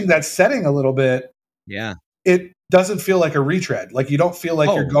changing that setting a little bit, it doesn't feel like a retread. Like you don't feel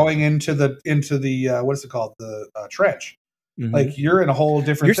like you're going into the what is it called, the trench. Mm-hmm. Like you're in a whole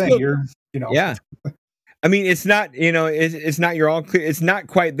different thing. Yeah. I mean, it's not, it's not you're all clear. It's not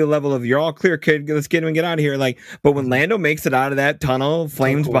quite the level of you're all clear, kid. Let's get him and get out of here. Like, but when Lando makes it out of that tunnel,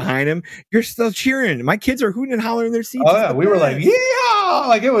 flames behind him, you're still cheering. My kids are hooting and hollering in their seats. Oh yeah, we were like, yeah,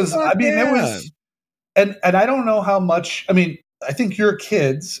 like it was. I mean, it was, and I don't know how much. I mean, I think your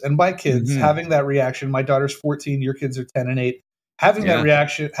kids, and by kids having that reaction. My daughter's 14. Your kids are 10 and 8. Having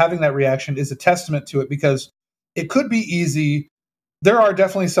that reaction is a testament to it, because it could be easy. There are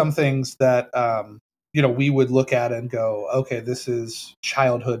definitely some things that. We would look at and go, okay, this is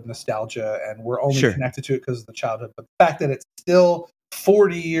childhood nostalgia, and we're only connected to it because of the childhood. But the fact that it's still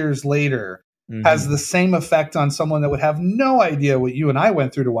 40 years later has the same effect on someone that would have no idea what you and I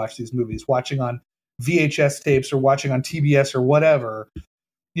went through to watch these movies, watching on VHS tapes or watching on TBS or whatever,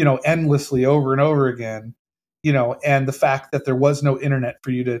 endlessly over and over again, and the fact that there was no internet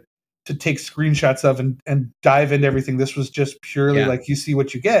for you to take screenshots of and dive into everything. This was just purely like you see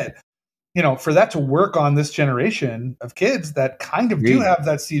what you get. For that to work on this generation of kids that kind of do have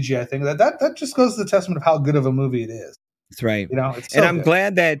that CGI thing, that just goes to the testament of how good of a movie it is. That's right. It's and I'm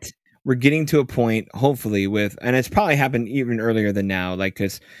glad that we're getting to a point, hopefully, and it's probably happened even earlier than now, like,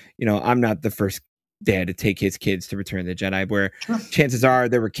 because, I'm not the first dad to take his kids to Return of the Jedi, where chances are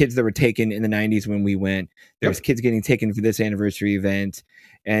there were kids that were taken in the 90s when we went. There's kids getting taken for this anniversary event,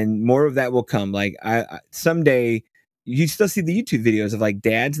 and more of that will come. Like, I someday... You still see the YouTube videos of like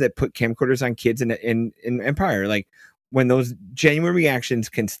dads that put camcorders on kids in Empire, like when those genuine reactions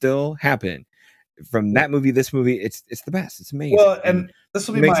can still happen from that movie. This movie, it's the best. It's amazing. Well, and this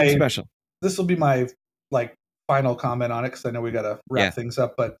will be my special. This will be my like final comment on it, because I know we got to wrap things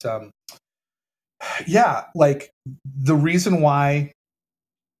up. But like the reason why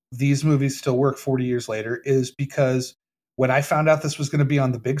these movies still work 40 years later is because when I found out this was going to be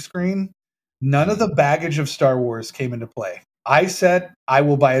on the big screen, none of the baggage of Star Wars came into play. I said, I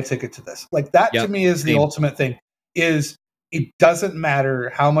will buy a ticket to this. Like that to me is the ultimate thing, is it doesn't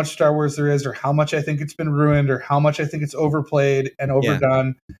matter how much Star Wars there is, or how much I think it's been ruined, or how much I think it's overplayed and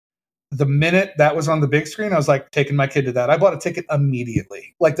overdone. The minute that was on the big screen, I was like, taking my kid to that. I bought a ticket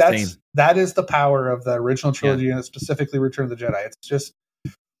immediately. Like that is the power of the original trilogy, and specifically Return of the Jedi.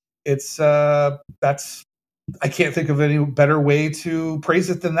 I can't think of any better way to praise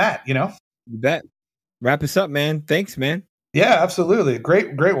it than that, You bet. Wrap us up, man. Thanks, man. Yeah, absolutely.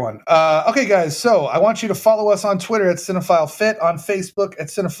 Great one. Okay, guys. So I want you to follow us on Twitter at Cinephile Fit, on Facebook at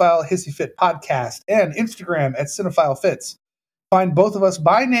Cinephile Hissy Fit Podcast, and Instagram at Cinephile Fits. Find both of us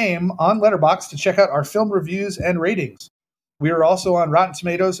by name on Letterboxd to check out our film reviews and ratings. We are also on Rotten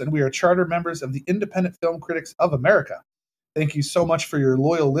Tomatoes, and we are charter members of the Independent Film Critics of America. Thank you so much for your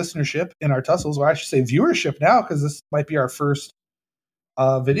loyal listenership in our tussles, or I should say viewership now, because this might be our first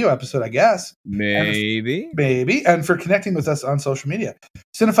video episode, I guess. Maybe. And for connecting with us on social media.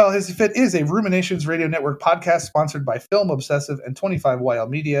 Cinephile Hissy Fit is a Ruminations Radio Network podcast sponsored by Film Obsessive and 25YL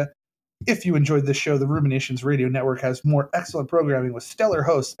Media. If you enjoyed this show, the Ruminations Radio Network has more excellent programming with stellar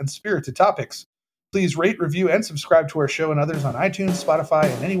hosts and spirited topics. Please rate, review, and subscribe to our show and others on iTunes, Spotify,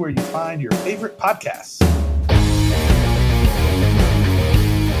 and anywhere you find your favorite podcasts.